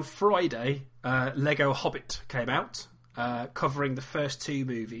on Friday, Lego Hobbit came out, covering the first two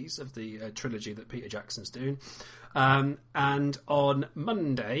movies of the trilogy that Peter Jackson's doing. And on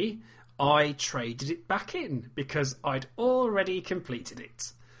Monday, I traded it back in because I'd already completed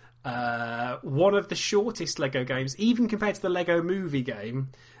it. One of the shortest Lego games, even compared to the Lego movie game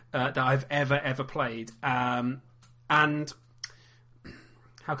that I've ever played. And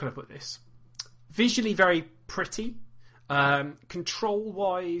how can I put this? Visually very pretty.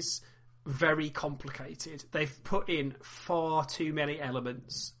 Control-wise, very complicated. They've put in far too many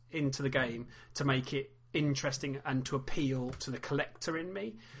elements into the game to make it interesting and to appeal to the collector in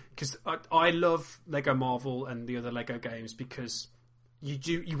me. Because I love Lego Marvel and the other Lego games because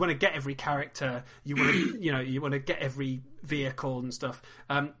you want to get every character, you want to get every vehicle and stuff.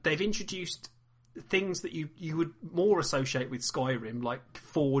 They've introduced things that you would more associate with Skyrim, like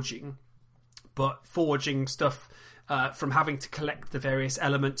forging, but forging stuff from having to collect the various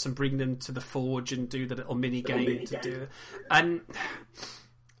elements and bring them to the forge and do the little mini game to do it. And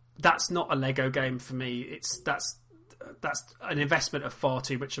that's not a Lego game for me. That's an investment of far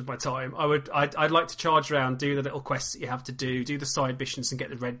too much of my time. I'd like to charge around, do the little quests that you have to do the side missions and get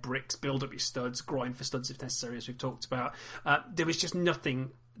the red bricks, build up your studs, grind for studs if necessary, as we've talked about. There was just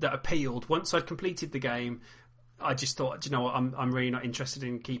nothing that appealed. Once I'd completed the game, I just thought, do you know what, I'm really not interested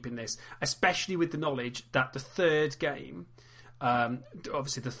in keeping this, especially with the knowledge that the third game,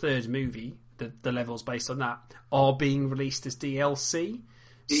 obviously the third movie, the levels based on that, are being released as DLC.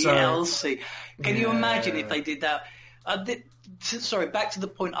 DLC. Can you imagine if they did that? Sorry, back to the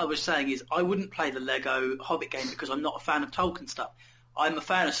point I was saying is I wouldn't play the Lego Hobbit game because I'm not a fan of Tolkien stuff. I'm a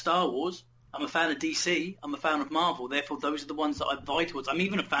fan of Star Wars. I'm a fan of DC. I'm a fan of Marvel. Therefore, those are the ones that I vie towards. I'm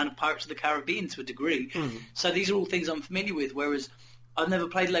even a fan of Pirates of the Caribbean to a degree. So these are all things I'm familiar with, whereas I've never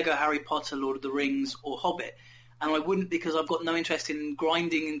played Lego Harry Potter, Lord of the Rings, or Hobbit. And I wouldn't because I've got no interest in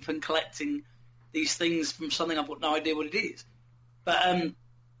grinding and collecting these things from something I've got no idea what it is. But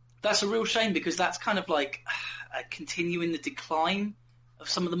that's a real shame because that's kind of like continuing the decline of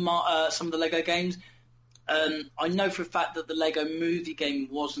some of the Lego games. I know for a fact that the Lego movie game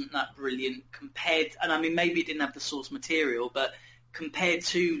wasn't that brilliant compared, and I mean maybe it didn't have the source material, but compared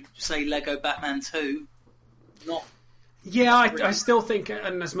to say Lego Batman 2, not. Yeah, I still think,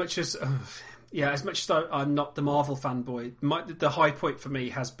 and as much as I'm not the Marvel fanboy, the high point for me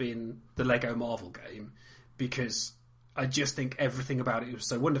has been the Lego Marvel game because I just think everything about it was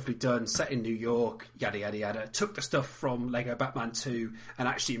so wonderfully done, set in New York, yada, yada, yada. Took the stuff from Lego Batman 2 and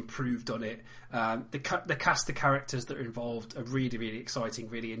actually improved on it. The cast of characters that are involved are really, really exciting,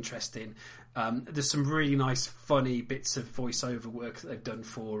 really interesting. There's some really nice, funny bits of voiceover work that they've done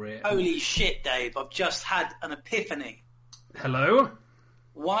for it. Holy shit, Dave, I've just had an epiphany. Hello?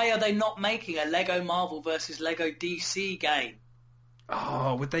 Why are they not making a Lego Marvel versus Lego DC game?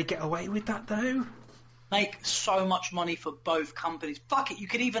 Oh, would they get away with that, though? Make so much money for both companies. Fuck it, you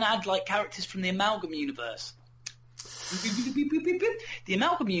could even add like characters from the Amalgam Universe. The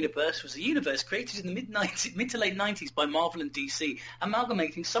Amalgam Universe was a universe created in the mid to late 90s by Marvel and DC,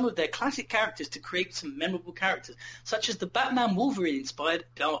 amalgamating some of their classic characters to create some memorable characters, such as the Batman Wolverine-inspired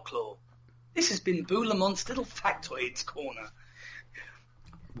Darklaw. This has been Boo Lamont's Little Factoids Corner.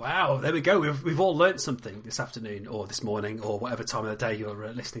 Wow, there we go. We've all learnt something this afternoon or this morning or whatever time of the day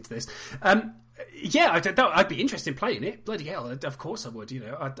you're listening to this. Yeah, I'd be interested in playing it. Bloody hell, of course I would.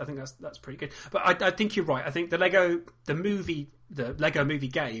 I think that's pretty good. But I think you're right. I think the Lego movie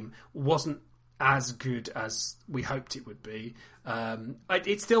game wasn't as good as we hoped it would be.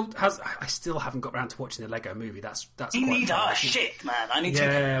 It still has. I still haven't got around to watching the Lego movie. That's you need our shit, man.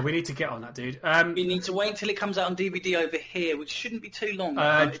 We need to get on that, dude. We need to wait till it comes out on DVD over here, which shouldn't be too long.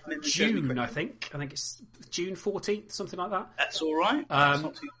 June, I think. I think it's June 14th, something like that. That's all right. That's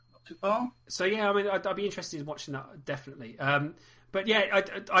not too far. So yeah, I mean, I'd be interested in watching that definitely. But yeah,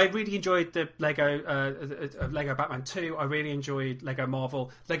 I really enjoyed the Lego Batman 2. I really enjoyed Lego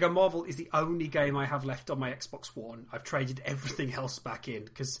Marvel. Lego Marvel is the only game I have left on my Xbox One. I've traded everything else back in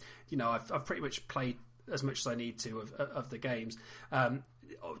because I've pretty much played as much as I need to of the games.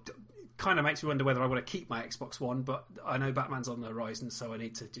 Kind of makes me wonder whether I want to keep my Xbox One, but I know Batman's on the horizon, so I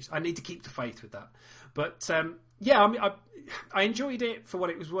need to keep the faith with that. But I enjoyed it for what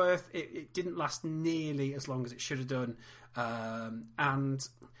it was worth. It didn't last nearly as long as it should have done. And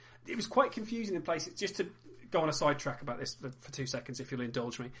it was quite confusing in places. Just to go on a sidetrack about this for 2 seconds, if you'll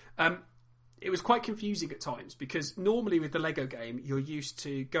indulge me. It was quite confusing at times because normally with the Lego game, you're used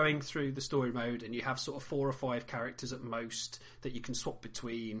to going through the story mode and you have sort of 4 or 5 characters at most that you can swap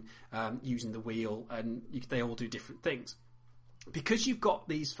between using the wheel, and they all do different things. Because you've got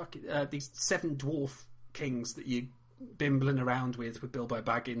these 7 dwarf kings that you bimbling around with Bilbo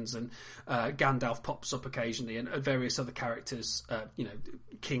Baggins, and Gandalf pops up occasionally, and various other characters,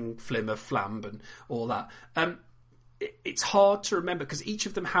 King Flimmer, Flamb, and all that. It's hard to remember because each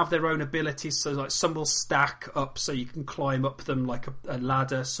of them have their own abilities. So, like, some will stack up so you can climb up them like a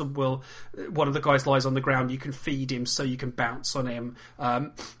ladder. Some will. One of the guys lies on the ground. You can feed him so you can bounce on him.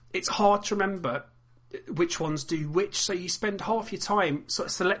 It's hard to remember which ones do which, so you spend half your time sort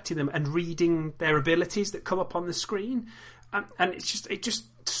of selecting them and reading their abilities that come up on the screen, and it just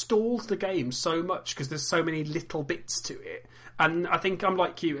stalls the game so much because there's so many little bits to it. And I think I'm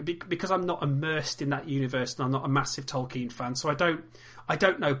like you, because I'm not immersed in that universe and I'm not a massive Tolkien fan, so I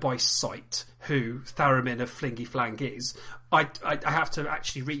don't know by sight who Tharamin of Flingy Flang is. I have to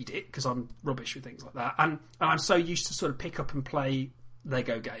actually read it because I'm rubbish with things like that, and I'm so used to sort of pick up and play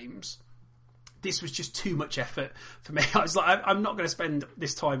Lego games. This was just too much effort for me. I was like, I'm not going to spend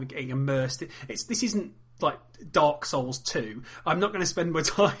this time getting immersed. This isn't like Dark Souls 2. I'm not going to spend my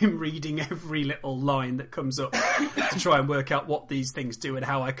time reading every little line that comes up to try and work out what these things do and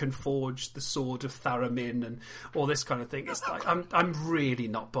how I can forge the sword of Tharamin and all this kind of thing. It's like I'm really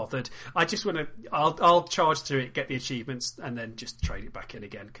not bothered. I just want to. I'll charge through it, get the achievements, and then just trade it back in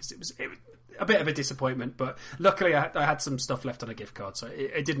again because it was a bit of a disappointment. But luckily, I had some stuff left on a gift card, so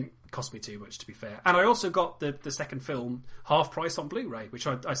it didn't cost me too much, to be fair. And I also got the second film half price on Blu-ray, which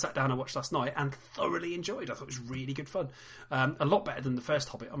I sat down and watched last night and thoroughly enjoyed. I thought it was really good fun. A lot better than the first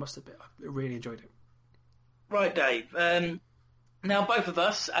Hobbit, I must admit. I really enjoyed it. Right, Dave. Now, both of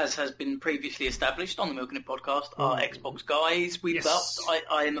us, as has been previously established on the Milking It podcast, are Xbox guys.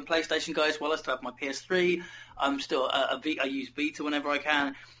 I am a PlayStation guy as well. I still have my PS3. I'm still I use Vita whenever I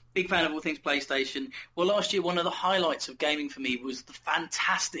can. Big fan of all things PlayStation. Well, last year, one of the highlights of gaming for me was the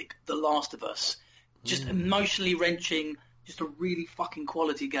fantastic The Last of Us. Just emotionally wrenching, just a really fucking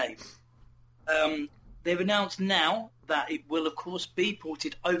quality game. They've announced now that it will, of course, be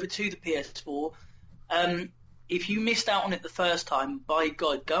ported over to the PS4. If you missed out on it the first time, by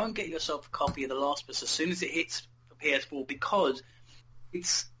God, go and get yourself a copy of The Last of Us as soon as it hits the PS4, because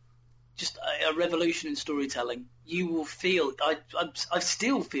it's just a revolution in storytelling. You will feel, I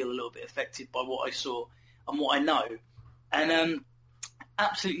still feel a little bit affected by what I saw and what I know. And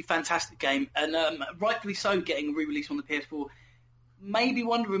absolutely fantastic game, and rightfully so, getting re-released on the PS4. Maybe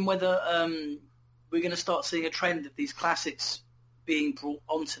wondering whether we're going to start seeing a trend of these classics being brought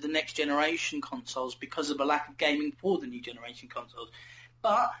onto the next generation consoles because of a lack of gaming for the new generation consoles. But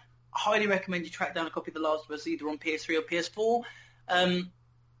I highly recommend you track down a copy of The Last of Us either on PS3 or PS4.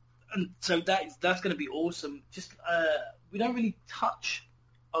 And so that's going to be awesome. Just we don't really touch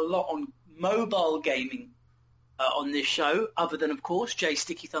a lot on mobile gaming on this show, other than, of course, Jay's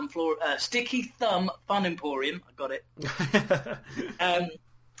Sticky Thumb Fun Emporium. I got it.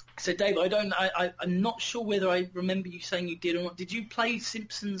 So, Dave, I'm not sure whether I remember you saying you did or not. Did you play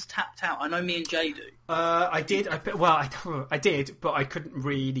Simpsons Tapped Out? I know me and Jay do. I did. I did, but I couldn't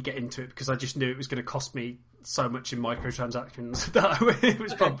really get into it because I just knew it was going to cost me so much in microtransactions that it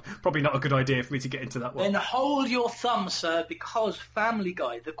was probably not a good idea for me to get into that one. Then hold your thumb, sir, because Family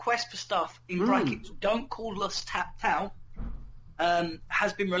Guy, the quest for stuff, in brackets, don't call us Tapped Out,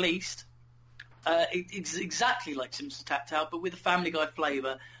 has been released. It's exactly like Simpsons Tapped Out, but with a Family Guy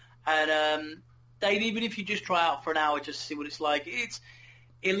flavour. And Dave, even if you just try out for an hour just to see what it's like,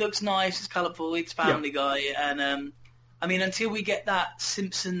 it looks nice, it's colourful, it's Family Guy, and I mean, until we get that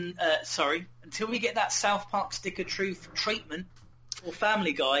until we get that South Park Stick of Truth treatment for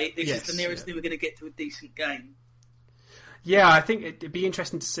Family Guy, this is the nearest thing we're going to get to a decent game. Yeah, I think it'd be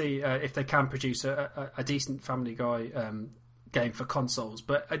interesting to see if they can produce a decent Family Guy game for consoles.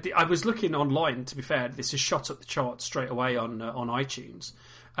 But I was looking online, to be fair, this is shot up the charts straight away on iTunes.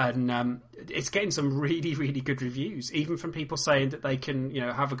 and it's getting some really, really good reviews, even from people saying that they can,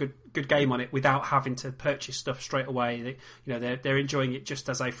 have a good game on it without having to purchase stuff straight away. They're enjoying it just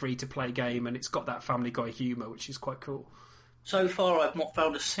as a free-to-play game, and it's got that Family Guy humour, which is quite cool. So far, I've not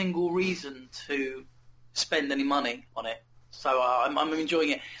found a single reason to spend any money on it, so I'm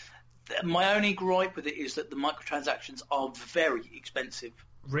enjoying it. My only gripe with it is that the microtransactions are very expensive.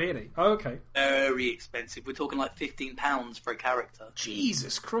 Really? Oh, okay. Very expensive. We're talking like £15 for a character.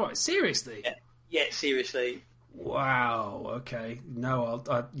 Jesus Christ! Seriously? Yeah, seriously. Wow. Okay. No,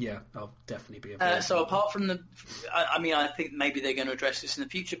 I'll definitely be available. So apart from I think maybe they're going to address this in the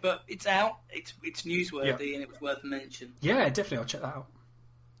future, but it's out. It's newsworthy, and it was worth a mention. Yeah, definitely. I'll check that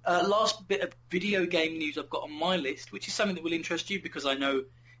out. Last bit of video game news I've got on my list, which is something that will interest you because I know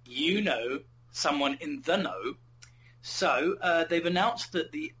you know someone in the know. So they've announced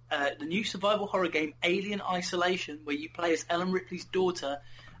that the new survival horror game Alien Isolation, where you play as Ellen Ripley's daughter,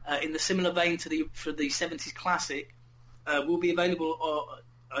 in the similar vein to the 70s classic, will be available,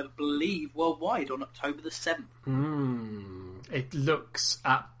 I believe, worldwide on October the 7th. It looks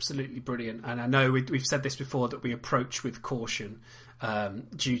absolutely brilliant, and I know we've said this before that we approach with caution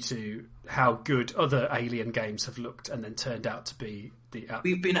due to how good other Alien games have looked and then turned out to be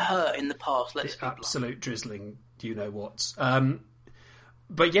we've been hurt in the past. Let's be absolute drizzling. You know what?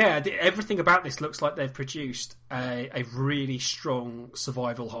 But yeah, everything about this looks like they've produced a really strong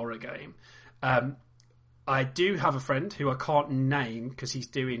survival horror game. I do have a friend who I can't name because he's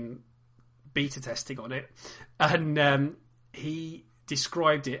doing beta testing on it, and he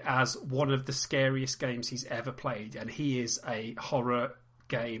described it as one of the scariest games he's ever played, and he is a horror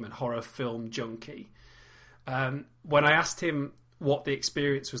game and horror film junkie. When I asked him what the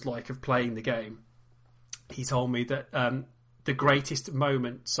experience was like of playing the game, he told me that the greatest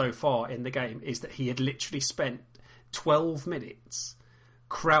moment so far in the game is that he had literally spent 12 minutes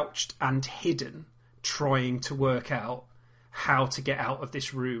crouched and hidden trying to work out how to get out of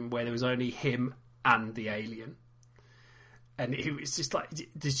this room where there was only him and the alien. And it was just like,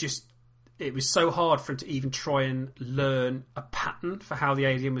 it was so hard for him to even try and learn a pattern for how the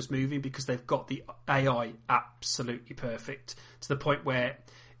alien was moving, because they've got the AI absolutely perfect to the point where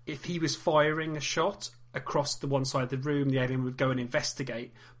if he was firing a shot across the one side of the room, the alien would go and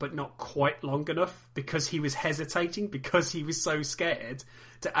investigate, but not quite long enough because he was hesitating, because he was so scared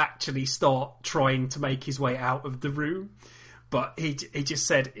to actually start trying to make his way out of the room. But he just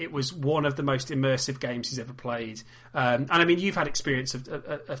said it was one of the most immersive games he's ever played. And I mean, you've had experience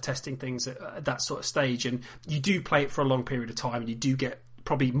of testing things at that sort of stage, and you do play it for a long period of time, and you do get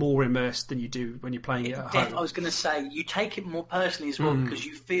probably more immersed than you do when you're playing it at home. I was going to say, you take it more personally as well, because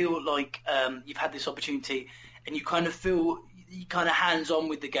you feel like you've had this opportunity, and you kind of feel hands-on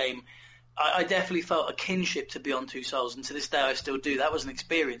with the game. I definitely felt a kinship to Beyond Two Souls, and to this day I still do. That was an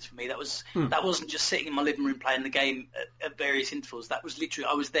experience for me. That wasn't just sitting in my living room playing the game at various intervals. That was literally,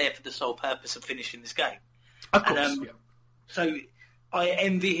 I was there for the sole purpose of finishing this game. Of course, yeah. So I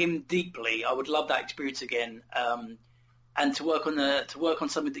envy him deeply. I would love that experience again. And to work on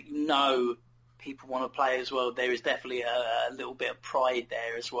something that you know people want to play as well. There is definitely a little bit of pride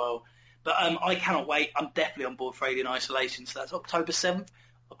there as well. But I cannot wait. I'm definitely on board for Alien Isolation. So that's October 7th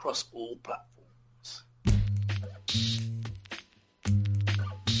across all platforms.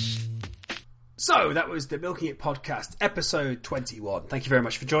 So that was the Milking It podcast, episode 21. Thank you very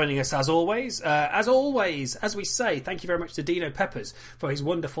much for joining us as always. As we say, thank you very much to Dino Peppers for his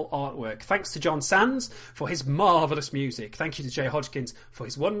wonderful artwork. Thanks to John Sands for his marvellous music. Thank you to Jay Hodgkins for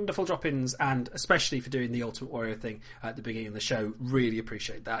his wonderful drop-ins, and especially for doing the Ultimate Warrior thing at the beginning of the show. Really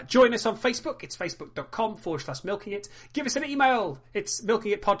appreciate that. Join us on Facebook. It's facebook.com/milkingit. Give us an email. It's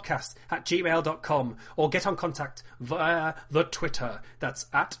milkingitpodcast@gmail.com, or get on contact via the Twitter. That's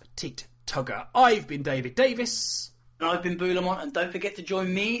 @TeetTugger. I've been David Davis. And I've been Boulamont, and don't forget to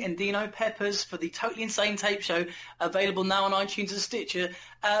join me and Dino Peppers for the Totally Insane Tape Show, available now on iTunes and Stitcher.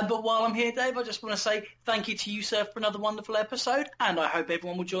 But while I'm here, Dave, I just want to say thank you to you, sir, for another wonderful episode, and I hope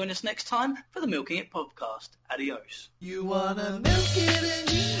everyone will join us next time for the Milking It podcast. Adios. You wanna milk it and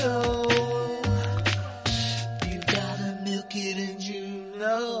you know. You gotta milk it and you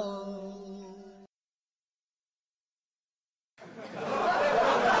know.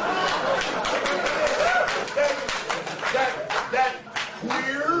 That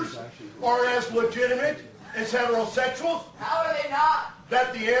queers are as legitimate as heterosexuals? How are they not?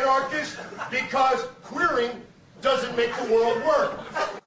 That the anarchists, because queering doesn't make the world work.